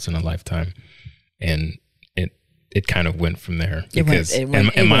moniker once in a lifetime. And it kind of went from there because in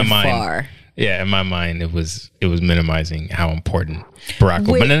my mind, far. Yeah, in my mind, it was minimizing how important Barack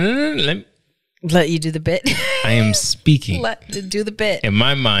Obama. Let you do the bit. I am speaking. Do the bit. In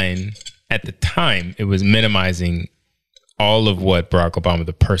my mind, at the time, it was minimizing all of what Barack Obama,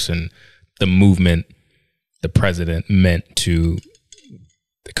 the person, the movement, the president, meant to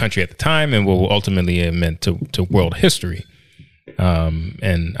the country at the time, and what ultimately it meant to world history.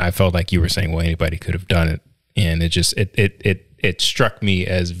 And I felt like you were saying, well, anybody could have done it. And it struck me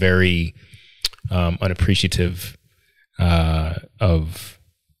as very unappreciative of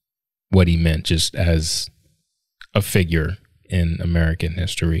what he meant just as a figure in American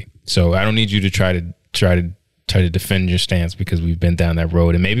history. So I don't need you to try to defend your stance because we've been down that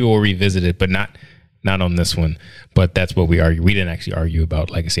road, and maybe we'll revisit it, but not on this one. But that's what we argue. We didn't actually argue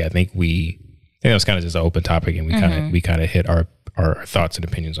about legacy. I think it was kind of just an open topic, and we kind of hit our thoughts and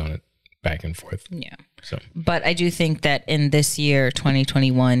opinions on it back and forth. Yeah. So, but I do think that in this year,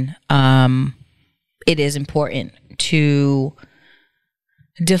 2021, it is important to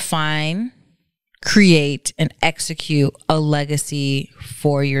define, create, and execute a legacy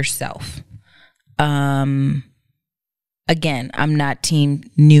for yourself. Again, I'm not team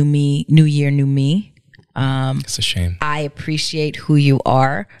new year, new me. It's a shame. I appreciate who you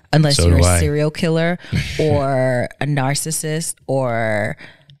are, unless you're a serial killer or a narcissist or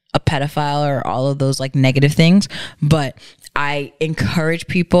a pedophile or all of those like negative things. But I encourage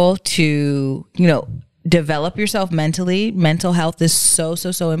people to, develop yourself mentally. Mental health is so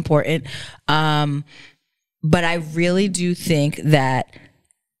important. But I really do think that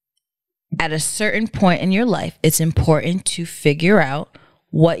at a certain point in your life, it's important to figure out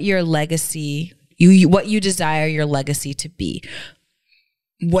what your legacy, what you desire your legacy to be,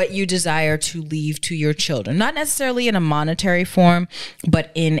 what you desire to leave to your children, not necessarily in a monetary form,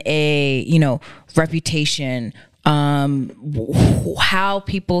 but in a, reputation, how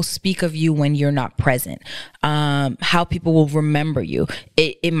people speak of you when you're not present, how people will remember you.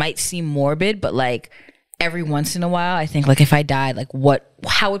 It might seem morbid, but like every once in a while, I think like if I died, like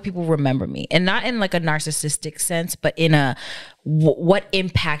how would people remember me? And not in like a narcissistic sense, but in a, what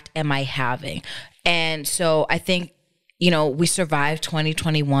impact am I having? And so I think, we survived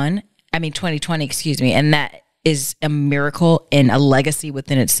 2020, and that is a miracle and a legacy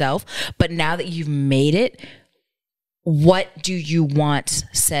within itself. But now that you've made it, what do you want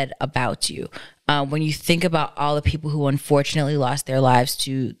said about you? When you think about all the people who unfortunately lost their lives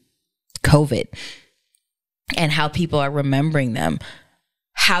to COVID and how people are remembering them,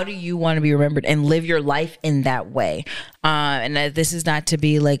 how do you want to be remembered and live your life in that way? And this is not to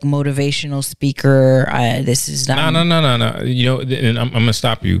be like motivational speaker. This is not. No. And I'm gonna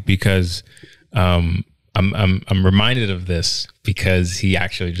stop you because I'm reminded of this because he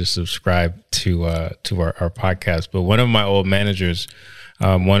actually just subscribed to our podcast. But one of my old managers,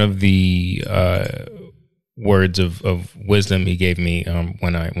 one of the words of wisdom he gave me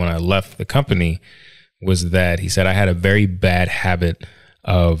when I left the company was that he said I had a very bad habit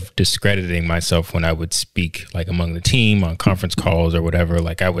of discrediting myself when I would speak, like among the team on conference calls or whatever.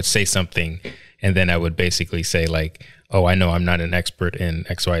 Like I would say something and then I would basically say like, oh, I know I'm not an expert in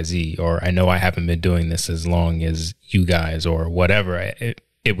XYZ, or I know I haven't been doing this as long as you guys, or whatever.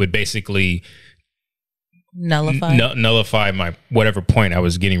 It would basically nullify my whatever point I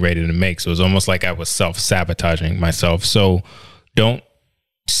was getting ready to make. So it was almost like I was self-sabotaging myself. So don't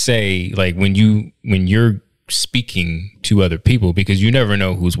say like when you're speaking to other people, because you never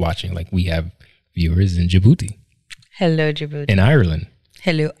know who's watching. Like we have viewers in Djibouti. Hello, Djibouti. In Ireland.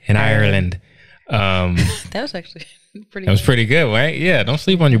 Hello. In Ireland. That was actually pretty That was pretty good, right? Yeah, don't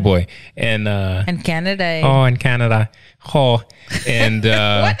sleep on your boy. And Canada. Oh, in Canada. Oh. And what?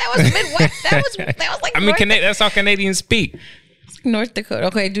 That was Midwest. That was like that's how Canadians speak. North Dakota.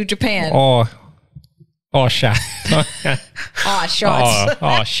 Okay, do Japan. Oh. Oh, shot. Oh, shots.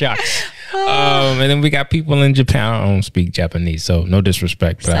 Oh, shucks. And then we got people in Japan. I don't speak Japanese, so no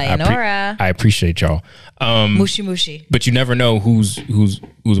disrespect, but I appreciate y'all. Mushi mushi. But you never know who's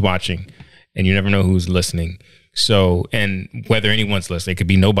watching, and you never know who's listening. So, and whether anyone's listening, it could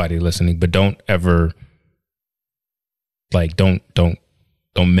be nobody listening. But don't ever don't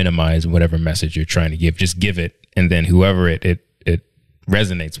minimize whatever message you're trying to give. Just give it, and then whoever it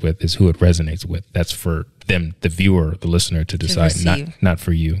resonates with is who it resonates with. That's for them, the viewer, the listener, to decide, not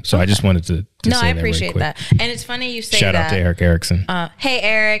for you. So okay. I just wanted to say I appreciate that. And it's funny you say Shout out to Eric Erickson. Hey,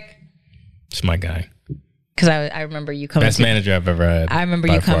 Eric. It's my guy. Because I remember you coming. Best manager I've ever had. I remember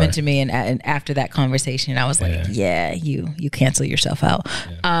you coming to me, and after that conversation, I was like, "Yeah, you cancel yourself out."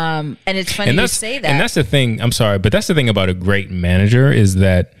 Yeah. And it's funny you say that. And that's the thing. I'm sorry, but that's the thing about a great manager is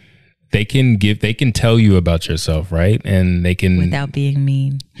that they can tell you about yourself, right? And they can, without being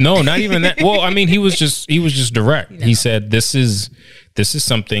mean. No, not even that. Well, I mean, he was just direct. You know. He said, "This is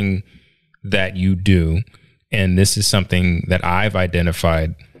something that you do, and this is something that I've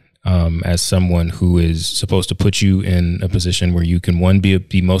identified." As someone who is supposed to put you in a position where you can, one,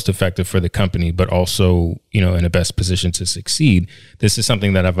 be most effective for the company, but also, in the best position to succeed. This is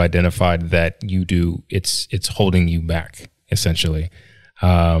something that I've identified that you do. It's holding you back, essentially.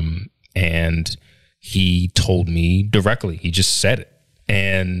 And he told me directly. He just said it.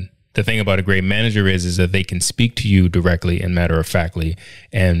 And the thing about a great manager is that they can speak to you directly and matter-of-factly,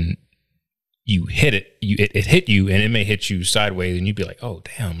 and you hit it, it hit you, and it may hit you sideways, and you'd be like, oh,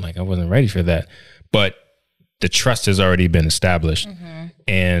 damn, like I wasn't ready for that. But the trust has already been established. Mm-hmm.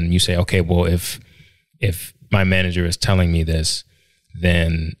 And you say, okay, well, if my manager is telling me this,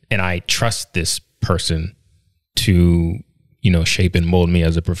 then, and I trust this person to, shape and mold me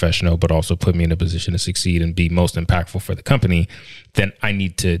as a professional, but also put me in a position to succeed and be most impactful for the company, then I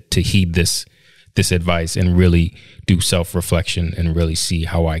need to heed this advice and really do self-reflection and really see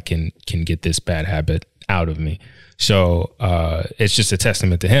how I can get this bad habit out of me. So it's just a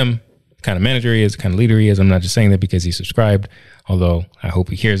testament to him, the kind of manager he is, the kind of leader he is. I'm not just saying that because he subscribed, although I hope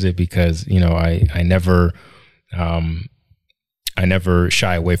he hears it, because I never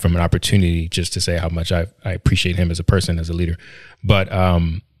shy away from an opportunity just to say how much I appreciate him as a person, as a leader. But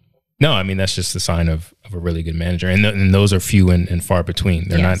no, I mean, that's just a sign of a really good manager, and those are few and far between.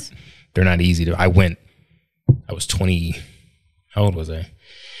 They're not easy to. I was 20. How old was I?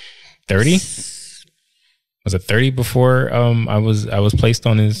 30? Was it 30 before I was placed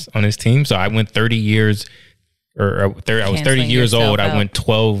on his team? So I went 30 years, I was 30 years old. I went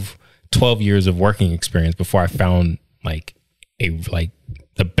 12 years of working experience before I found the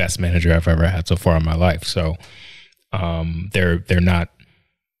best manager I've ever had so far in my life. So they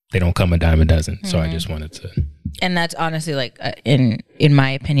don't come a dime a dozen. Mm-hmm. So I just wanted to. And that's honestly in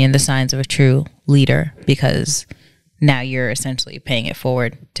my opinion, the signs of a true leader, because now you're essentially paying it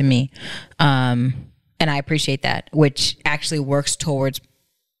forward to me. And I appreciate that, which actually works towards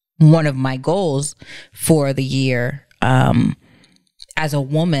one of my goals for the year. As a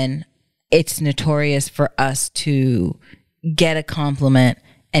woman, it's notorious for us to get a compliment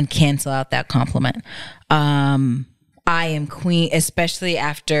and cancel out that compliment. I am queen, especially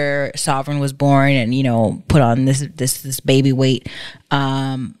after Sovereign was born and, put on this baby weight.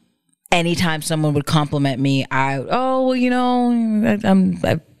 Anytime someone would compliment me, I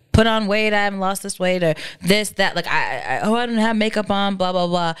put on weight, I haven't lost this weight, or this, that, I don't have makeup on, blah, blah,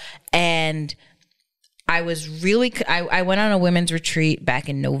 blah. And I was really, I went on a women's retreat back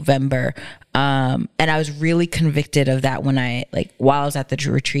in November. And I was really convicted of that while I was at the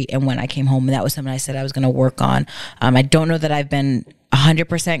retreat and when I came home. And that was something I said I was going to work on. I don't know that I've been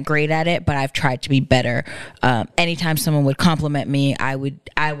 100% great at it, but I've tried to be better. Anytime someone would compliment me, I would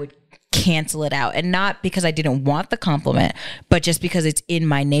cancel it out, and not because I didn't want the compliment, but just because it's in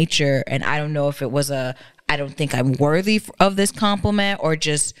my nature. And I don't know if it was I don't think I'm worthy of this compliment, or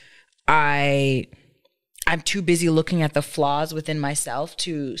just I'm too busy looking at the flaws within myself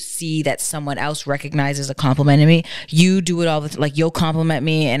to see that someone else recognizes a compliment in me. You do it all you'll compliment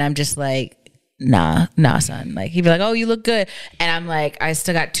me, and I'm just like, nah, son. He'd be like, oh, you look good. And I'm like, I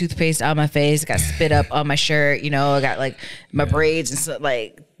still got toothpaste on my face, got spit up on my shirt, I got my braids and stuff,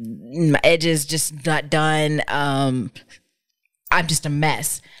 my edges just not done. I'm just a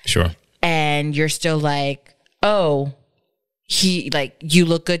mess. Sure. And you're still like, oh, you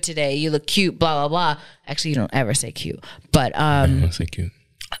look good today, you look cute, blah, blah, blah. Actually, you don't ever say cute, but I don't say cute.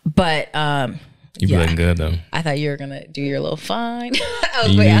 But you be looking good though. I thought you were gonna do your little fine.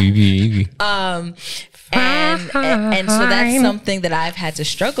 And so that's something that I've had to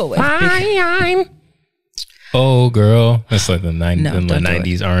struggle with. Oh girl, that's like the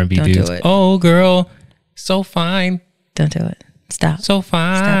 90s R&B dudes. Oh girl, so fine. Don't do it. Stop. So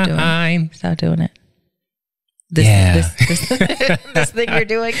fine. Stop doing it. This thing you're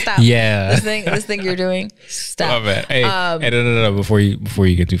doing. Stop. Yeah. This thing you're doing. Stop. Oh, man. Hey, no. Before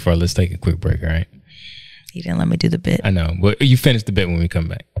you get too far, let's take a quick break. All right. You didn't let me do the bit. I know. Well, you finish the bit when we come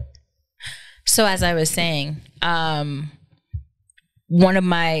back. So as I was saying, one of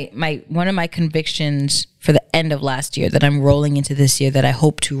my convictions for the end of last year that I'm rolling into this year, that I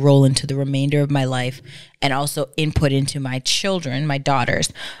hope to roll into the remainder of my life and also input into my children, my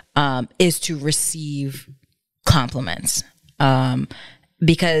daughters, is to receive compliments.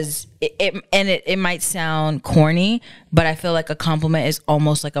 Because it might sound corny, but I feel like a compliment is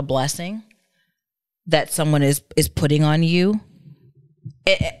almost like a blessing that someone is putting on you.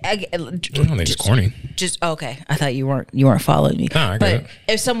 I don't think it's corny. Just okay. I thought you weren't following me. No, I get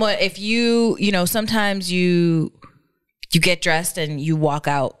it. If you sometimes you get dressed and you walk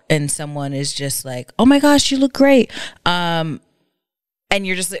out and someone is just like, "Oh my gosh, you look great," and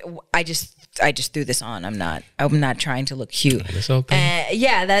you're just like, I just threw this on. I'm not trying to look cute. This whole thing.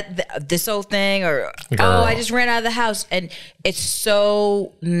 This whole thing, or Girl. I just ran out of the house, and it's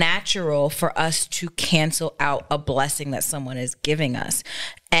so natural for us to cancel out a blessing that someone is giving us.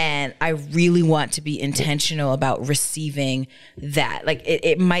 And I really want to be intentional about receiving that. Like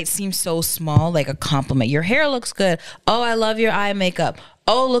it might seem so small, like a compliment. Your hair looks good. Oh, I love your eye makeup.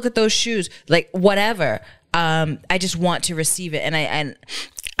 Oh, look at those shoes. Like whatever. I just want to receive it, and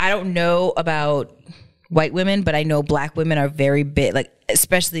I don't know about white women, but I know black women are very big. Like,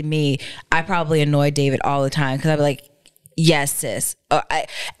 especially me, I probably annoy David all the time because I'd be like, yes, sis.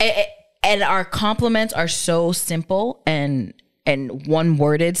 And our compliments are so simple and one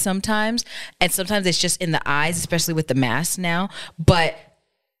worded sometimes. And sometimes it's just in the eyes, especially with the mask now. But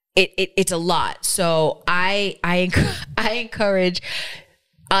it's a lot. So I encourage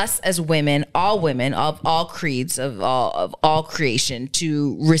us as women of all creeds, of all creation,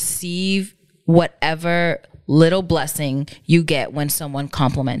 to receive whatever little blessing you get when someone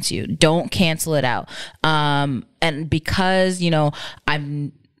compliments you. Don't cancel it out. And because,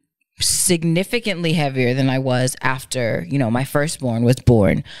 I'm significantly heavier than I was after, my firstborn was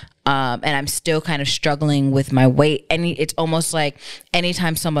born. And I'm still kind of struggling with my weight. And it's almost like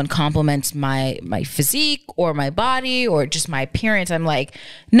anytime someone compliments my physique or my body or just my appearance, I'm like,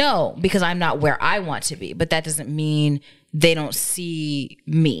 no, because I'm not where I want to be. But that doesn't mean they don't see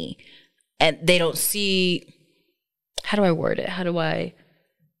me. And they don't see, how do I word it? How do I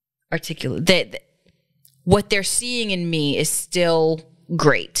articulate that? What they're seeing in me is still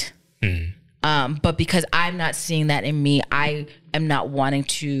great. But because I'm not seeing that in me, I am not wanting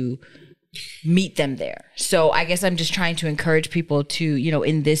to meet them there. So I guess I'm just trying to encourage people to,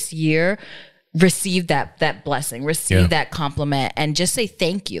 in this year, receive that blessing, receive that compliment, and just say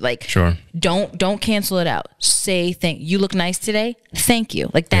thank you. Like, sure. Don't cancel it out. Say you look nice today. Thank you.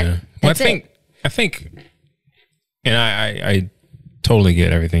 Like that. Yeah. Well, I think, and I totally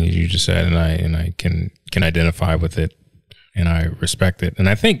get everything you just said, and I can identify with it, and I respect it. And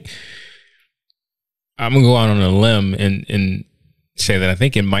I think I'm gonna go out on a limb and say that I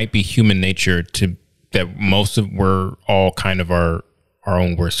think it might be human nature that we're all kind of our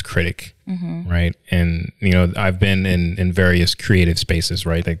own worst critic, right? And I've been in various creative spaces,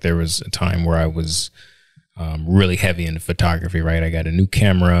 right? Like there was a time where I was really heavy into photography, right? I got a new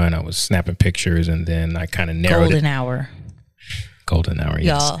camera and I was snapping pictures, and then I kind of narrowed Golden hour,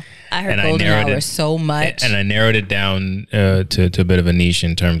 yes. Y'all, I heard golden hour so much. And I narrowed it down to a bit of a niche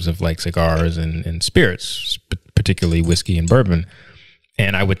in terms of like cigars and spirits, particularly whiskey and bourbon.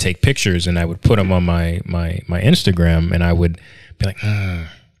 And I would take pictures and I would put them on my Instagram, and I would be like, I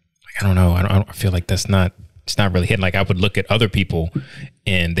don't know. I feel like it's not really hitting. Like I would look at other people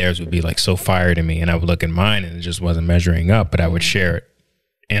and theirs would be like so fire to me, and I would look at mine and it just wasn't measuring up, but I would share it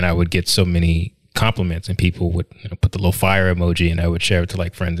and I would get so many compliments, and people would put the little fire emoji, and I would share it to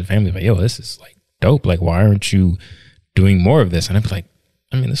like friends and family, like, yo, this is like dope. Like, why aren't you doing more of this? And I'd be like,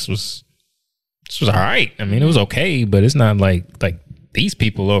 I mean, this was all right. I mean, it was okay, but it's not like these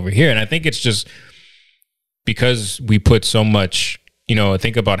people over here. And I think it's just because we put so much,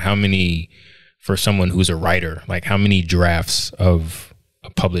 think about how many, for someone who's a writer, like how many drafts of a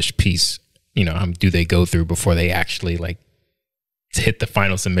published piece, do they go through before they actually like to hit the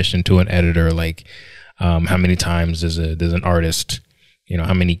final submission to an editor? Like how many times does an artist,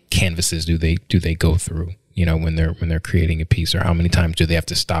 how many canvases do they go through, when they're creating a piece, or how many times do they have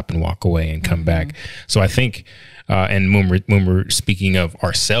to stop and walk away and come back? So I think and when we're speaking of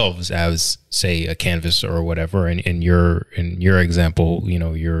ourselves as, say, a canvas or whatever, and in your example,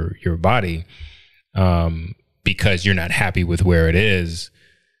 your body, because you're not happy with where it is,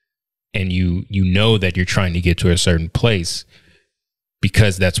 and you know that you're trying to get to a certain place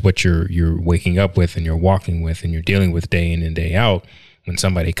because that's what you're waking up with and you're walking with and you're dealing with day in and day out. When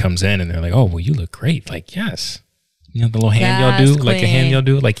somebody comes in and they're like, oh, well, you look great. Like, yes. You know, the little hand y'all do, queen. like the hand y'all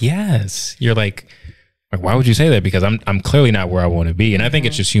do, like, yes. You're like, why would you say that? Because I'm clearly not where I want to be. And I think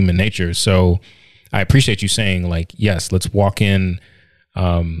it's just human nature. So I appreciate you saying, like, yes, let's walk in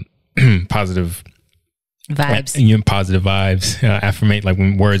positive vibes. Positive vibes, affirmate, like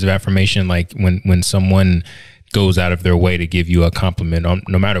when words of affirmation, like when someone goes out of their way to give you a compliment on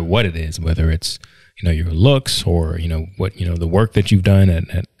no matter what it is, whether it's, you know, your looks or, you know, what, you know, the work that you've done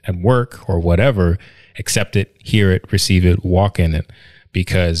at work or whatever, accept it, hear it, receive it, walk in it.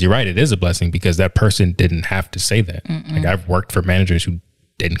 Because you're right, it is a blessing because that person didn't have to say that. Like I've worked for managers who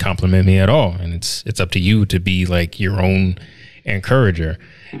didn't compliment me at all. And it's up to you to be like your own encourager.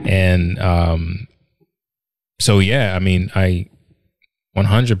 And so, yeah, I mean, I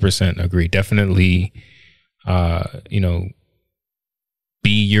 100% agree. Definitely, you know,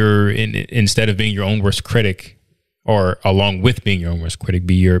 instead of being your own worst critic or along with being your own worst critic,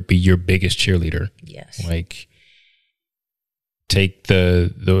 be your biggest cheerleader. Yes. Like, take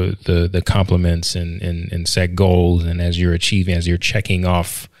the compliments and set goals, and as you're checking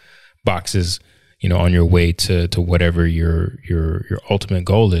off boxes, you know, on your way to whatever your ultimate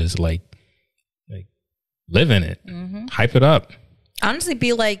goal is, like live in it, hype it up. Honestly,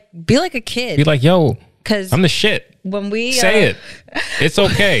 be like a kid. Be like, yo, 'cause I'm the shit. When we say it, it's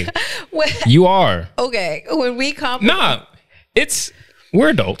okay. You are okay. When we compliment, we're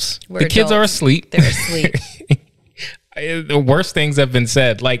adults. The kids are asleep. They're asleep. The worst things have been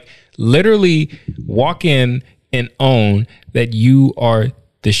said. Like, literally walk in and own that you are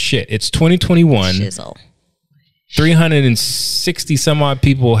the shit. It's 2021. Shizzle. 360 some odd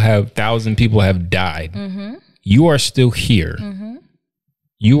people thousand people have died. You are still here.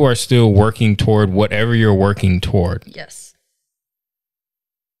 You are still working toward whatever you're working toward. Yes.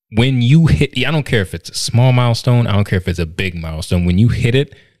 When you hit, I don't care if it's a small milestone. I don't care if it's a big milestone. When you hit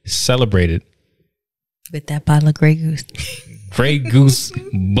it, celebrate it. With that bottle of Grey Goose. Grey Goose,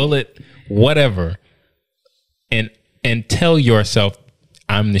 Bullet, whatever. And tell yourself,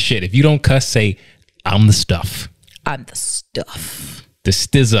 I'm the shit. If you don't cuss, say, I'm the stuff. I'm the stuff. The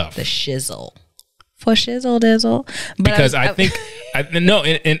stizzuff. The shizzle. For shizzle dizzle. But because I think,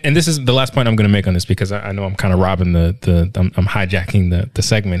 and this is the last point I'm going to make on this, because I know I'm kind of robbing I'm hijacking the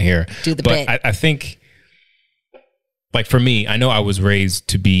segment here. Do the bit. I think, like, for me, I know I was raised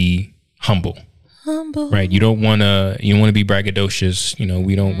to be humble. Right. You don't want to be braggadocious. You know,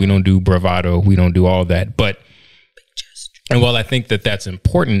 we don't do bravado. We don't do all that. But, and while I think that that's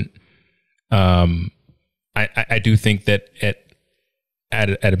important, I do think that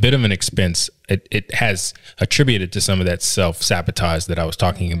at a bit of an expense, it has attributed to some of that self-sabotage that I was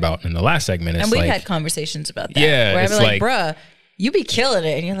talking about in the last segment. It's, and we've had conversations about that. Yeah. Where I'm like, bruh, you be killing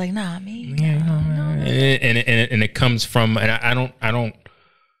it. And you're like, nah, me. Yeah, no. And it comes from, and I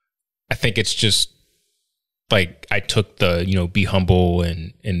think it's just like, I took the, you know, be humble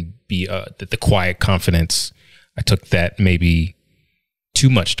and be the quiet confidence. I took that maybe too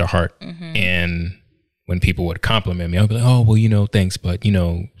much to heart. And when people would compliment me, I'd be like, oh, well, you know, thanks. But, you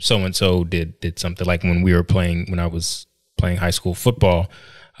know, so-and-so did something. Like when I was playing high school football,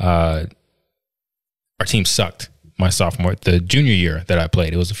 our team sucked the junior year that I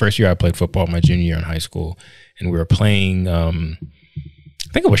played. It was the first year I played football, my junior year in high school. And we were playing, I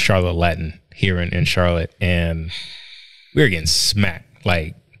think it was Charlotte Latin here in Charlotte, and we were getting smacked.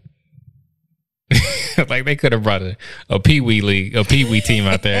 Like, like they could have brought a Pee-wee team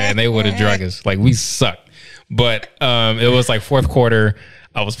out there, and they would have drug us. Like, we sucked. But it was like fourth quarter.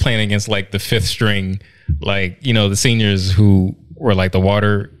 I was playing against like the fifth string, like, you know, the seniors who were like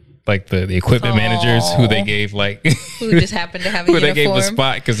the equipment managers who they gave like who just happened to have a uniform. They gave the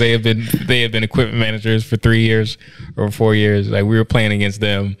spot because they had been equipment managers for 3 years or 4 years. Like, we were playing against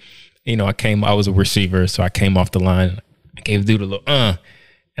them. You know, I was a receiver, so I came off the line. I gave dude a little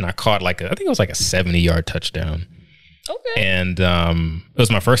and I caught I think it was like a 70-yard touchdown. Okay. And it was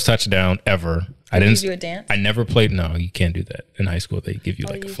my first touchdown ever. I didn't do a dance. I never played. No, you can't do that in high school. They give you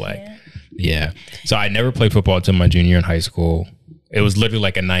like a flag. Can't? Yeah. So I never played football until my junior year in high school. It was literally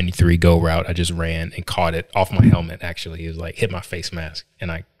like a 93 go route. I just ran and caught it off my helmet. Actually, it was like hit my face mask,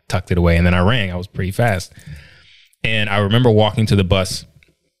 and I tucked it away. And then I ran. I was pretty fast. And I remember walking to the bus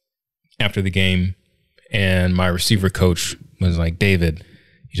after the game, and my receiver coach was like, "David,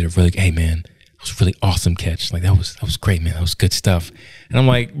 you did a really, hey man, that was a really awesome catch. Like that was great, man. That was good stuff." And I'm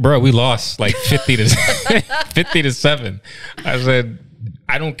like, "Bro, we lost like 50 to 7." I said,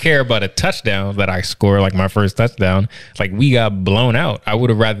 I don't care about a touchdown that I score, like my first touchdown. Like, we got blown out. I would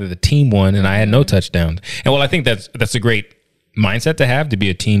have rather the team won and I had no touchdowns. And well, I think that's a great mindset to have, to be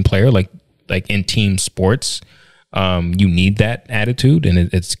a team player, like in team sports. You need that attitude, and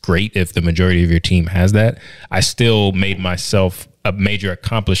it's great if the majority of your team has that. I still made myself a major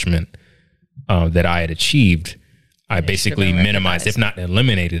accomplishment that I had achieved. I basically minimized, if not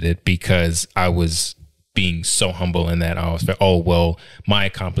eliminated it, because I was being so humble in that I was like, oh, well, my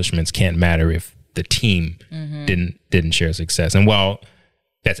accomplishments can't matter if the team didn't share success. And while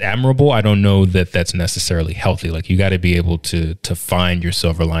that's admirable, I don't know that that's necessarily healthy. Like, you got to be able to find your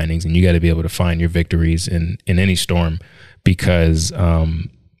silver linings, and you got to be able to find your victories in any storm, because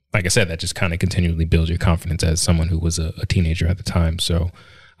like I said, that just kind of continually builds your confidence as someone who was a teenager at the time. So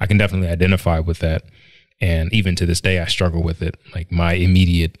I can definitely identify with that. And even to this day, I struggle with it. Like, my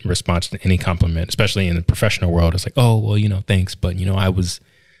immediate response to any compliment, especially in the professional world, is like, oh, well, thanks. But, I was,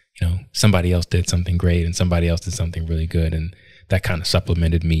 somebody else did something great and somebody else did something really good. And that kind of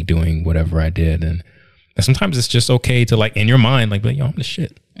supplemented me doing whatever I did. And sometimes it's just okay to, like, in your mind, like, yo, I'm the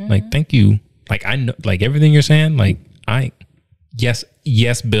shit. Like, thank you. Like, I know, like, everything you're saying, like,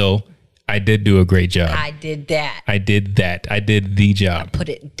 yes, Bill, I did do a great job. I did that. I did the job. I put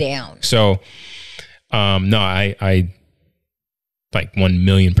it down. So, no, I like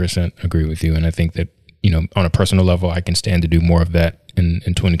 1,000,000% agree with you. And I think that, on a personal level, I can stand to do more of that in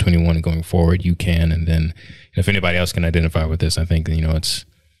 2021 and going forward. You can. And then if anybody else can identify with this, I think, it's,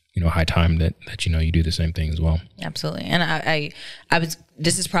 high time that, you do the same thing as well. Absolutely. And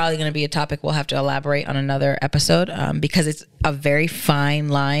this is probably going to be a topic we'll have to elaborate on another episode, because it's a very fine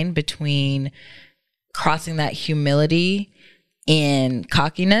line between crossing that humility and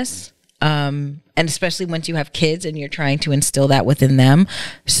cockiness. And especially once you have kids and you're trying to instill that within them.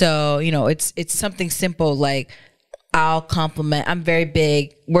 So, it's something simple like, I'll compliment.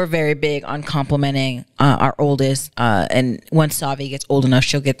 We're very big on complimenting our oldest. And once Savi gets old enough,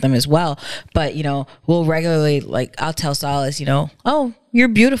 she'll get them as well. But, we'll regularly, like, I'll tell Solace, oh, you're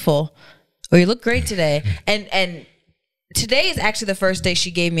beautiful, or you look great today. And today is actually the first day she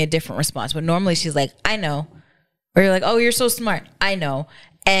gave me a different response. But normally she's like, I know. Or you're like, oh, you're so smart. I know.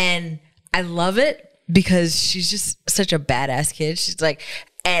 And I love it because she's just such a badass kid. She's like,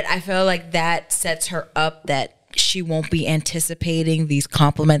 and I feel like that sets her up, that she won't be anticipating these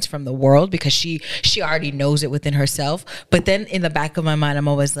compliments from the world because she already knows it within herself. But then in the back of my mind, I'm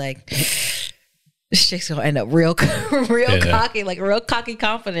always like, this chick's gonna end up real cocky, like real cocky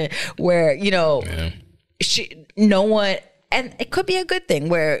confident, where, no one, and it could be a good thing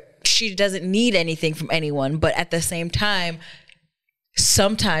where she doesn't need anything from anyone, but at the same time,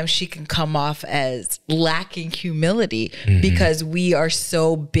 sometimes she can come off as lacking humility because we are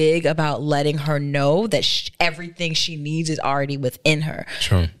so big about letting her know that everything she needs is already within her.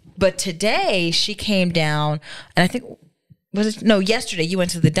 Sure. But today she came down, and I think, yesterday you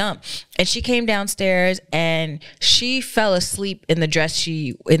went to the dump, and she came downstairs and she fell asleep in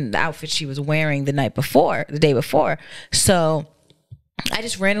the outfit she was wearing the day before. So I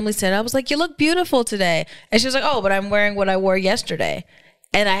just randomly said, I was like, you look beautiful today. And she was like, oh, but I'm wearing what I wore yesterday.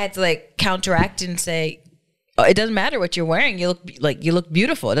 And I had to, like, counteract and say, oh, it doesn't matter what you're wearing. You look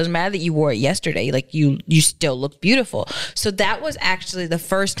beautiful. It doesn't matter that you wore it yesterday. Like, you still look beautiful. So that was actually the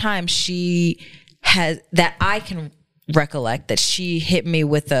first time that I can recollect that she hit me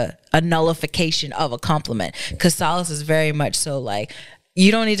with a nullification of a compliment. Because Solace is very much so like, you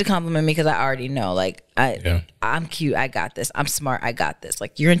don't need to compliment me because I already know. Like, I'm cute. I got this. I'm smart. I got this.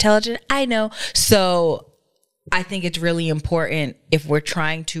 Like, you're intelligent. I know. So I think it's really important if we're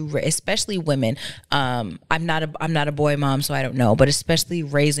trying to, especially women. I'm not a boy mom, so I don't know. But especially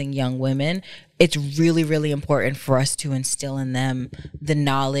raising young women, it's really, really important for us to instill in them the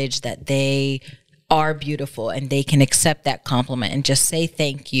knowledge that they are beautiful and they can accept that compliment and just say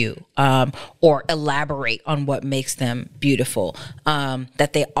thank you, or elaborate on what makes them beautiful,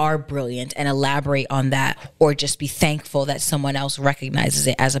 that they are brilliant and elaborate on that, or just be thankful that someone else recognizes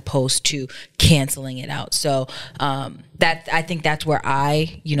it as opposed to canceling it out. So that, I think that's where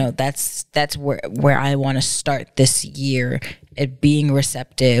that's where I want to start this year, at being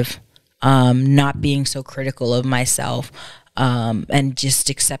receptive, not being so critical of myself. And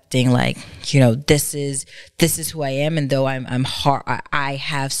just accepting, like, this is who I am, and though I'm hard, I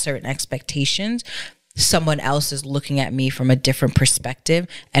have certain expectations. Someone else is looking at me from a different perspective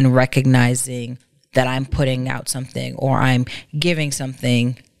and recognizing that I'm putting out something, or I'm giving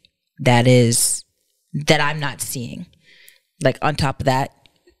something that I'm not seeing. Like, on top of that,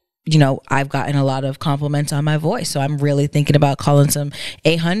 I've gotten a lot of compliments on my voice. So I'm really thinking about calling some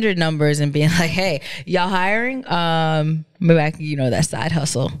 800 numbers and being like, hey, y'all hiring? Maybe I can, that side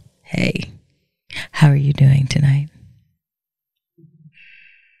hustle. Hey, how are you doing tonight?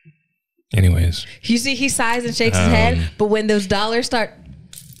 Anyways. You see, he sighs and shakes his head. But when those dollars start,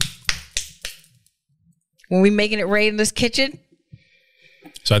 when we making it rain in this kitchen.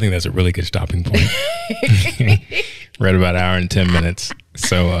 So I think that's a really good stopping point. We're at about an hour and 10 minutes.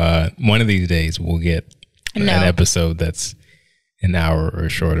 So one of these days we'll get an episode that's an hour or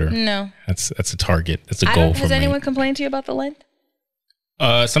shorter. No. That's a target. That's a goal for me. Has anyone complained to you about the length?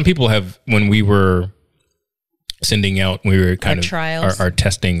 Some people have, when we were sending out, we were kind of trials. Our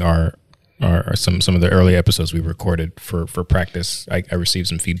testing our some of the early episodes we recorded for practice. I received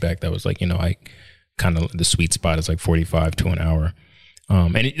some feedback that was like, I kind of, the sweet spot is like 45 to an hour.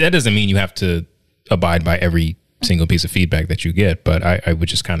 And that doesn't mean you have to abide by every single piece of feedback that you get, but I would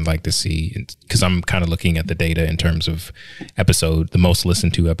just kind of like to see, because I'm kind of looking at the data in terms of the most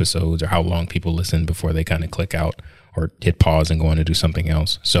listened to episodes, or how long people listen before they kind of click out or hit pause and go on to do something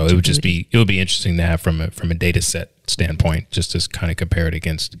else. So it would be interesting to have from a data set standpoint, just to kind of compare it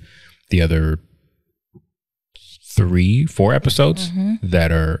against the other 3-4 episodes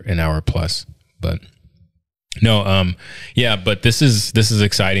that are an hour plus. But no, but this is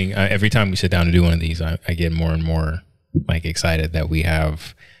exciting. Every time we sit down to do one of these, I get more and more like excited that we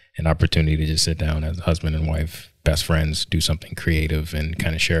have an opportunity to just sit down as a husband and wife, best friends, do something creative and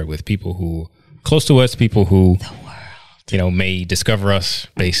kind of share it with people who close to us, people who may discover us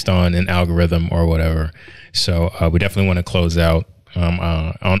based on an algorithm or whatever. So we definitely want to close out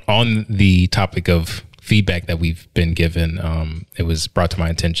on the topic of feedback that we've been given. It was brought to my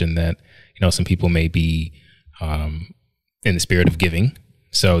attention that some people may be in the spirit of giving.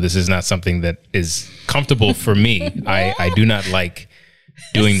 So this is not something that is comfortable for me. I do not like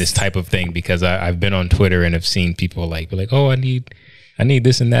doing this type of thing, because I've been on Twitter and have seen people be like, oh, I need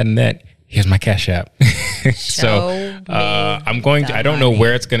this and that and that. Here's my Cash App. So I don't know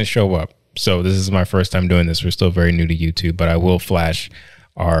where it's going to show up. So this is my first time doing this. We're still very new to YouTube, but I will flash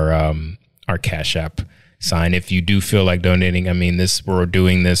our Cash App sign. If you do feel like donating, we're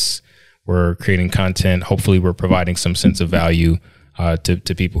doing this. We're creating content. Hopefully we're providing some sense of value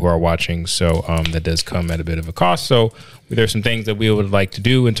to people who are watching. So that does come at a bit of a cost. So there's some things that we would like to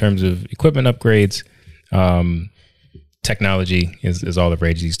do in terms of equipment upgrades. Technology is all the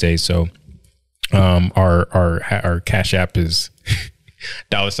rage these days. So our Cash App is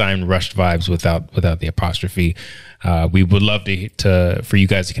 $ Rushed Vibes without the apostrophe. We would love for you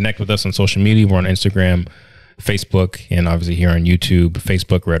guys to connect with us on social media. We're on Instagram, Facebook, and obviously here on YouTube.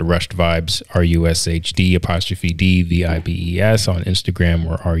 Facebook, we're at Rushed Vibes, RUSHD apostrophe D VIBES. On Instagram,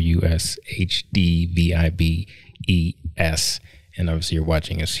 we're RUSHD VIBES. And obviously you're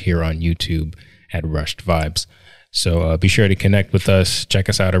watching us here on YouTube at Rushed Vibes. So be sure to connect with us. Check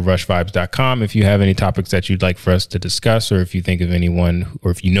us out at rushvibes.com if you have any topics that you'd like for us to discuss, or if you think of anyone,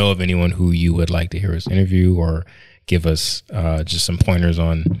 or if you know of anyone who you would like to hear us interview, or give us just some pointers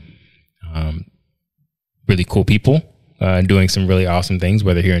on really cool people doing some really awesome things,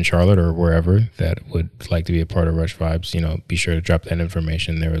 whether here in Charlotte or wherever, that would like to be a part of Rush Vibes. Be sure to drop that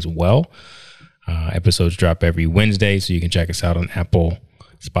information there as well. Episodes drop every Wednesday, so you can check us out on Apple,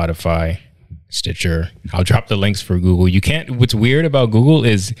 Spotify, Stitcher. I'll drop the links for Google. What's weird about Google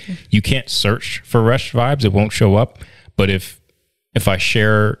is you can't search for Rush Vibes. It won't show up. But if I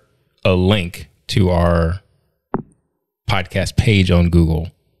share a link to our podcast page on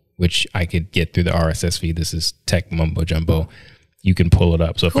Google, which I could get through the RSS feed, this is tech mumbo jumbo, you can pull it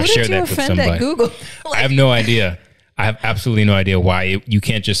up. So if I share that with somebody, Google? I have no idea. I have absolutely no idea why you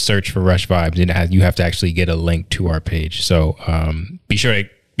can't just search for Rush Vibes. You have to actually get a link to our page. So be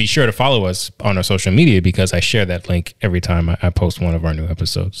sure to follow us on our social media, because I share that link every time I post one of our new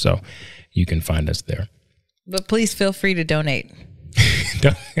episodes. So you can find us there. But please feel free to donate.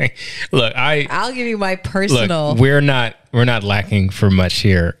 Look, I'll give you my personal. Look, we're not lacking for much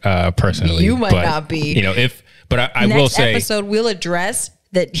here, personally. You might not be. I will say, next episode we'll address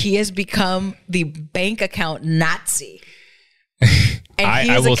that he has become the bank account Nazi, and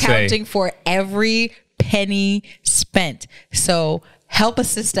he is accounting for every penny spent. So help a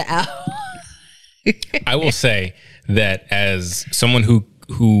sister out. I will say that as someone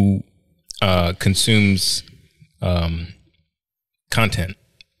who consumes content,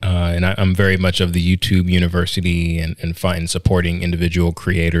 and I'm very much of the YouTube university and find supporting individual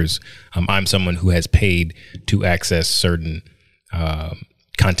creators. I'm someone who has paid to access certain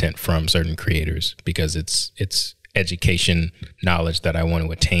content from certain creators, because it's education, knowledge that I want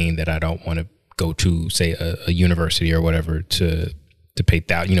to attain, that I don't want to go to, say, a university or whatever to pay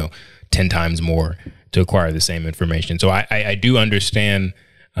 10 times more to acquire the same information. So I do understand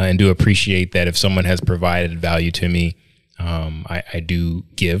and do appreciate that if someone has provided value to me, I do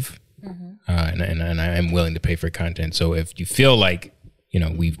give, and I am willing to pay for content. So if you feel like,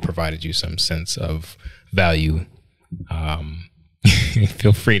 we've provided you some sense of value,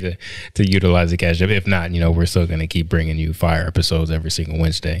 feel free to utilize the Cash App. If not, we're still going to keep bringing you fire episodes every single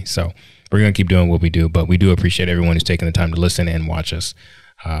Wednesday. So we're going to keep doing what we do, but we do appreciate everyone who's taking the time to listen and watch us.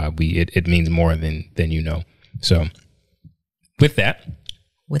 It means more than you know. So with that,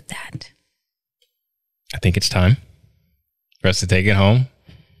 I think it's time for us to take it home.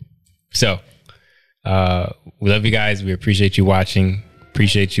 So we love you guys. We appreciate you watching.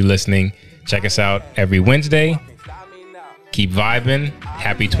 Appreciate you listening. Check us out every Wednesday. Keep vibing.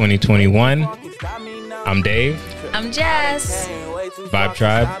 Happy 2021. I'm Dave. I'm Jess. Vibe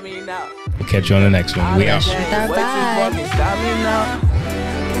Tribe. We'll catch you on the next one. We out. Stop me now.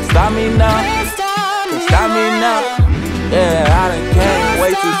 Stop me now. Yeah, I done came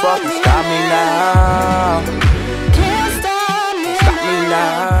way too fucking stop me now.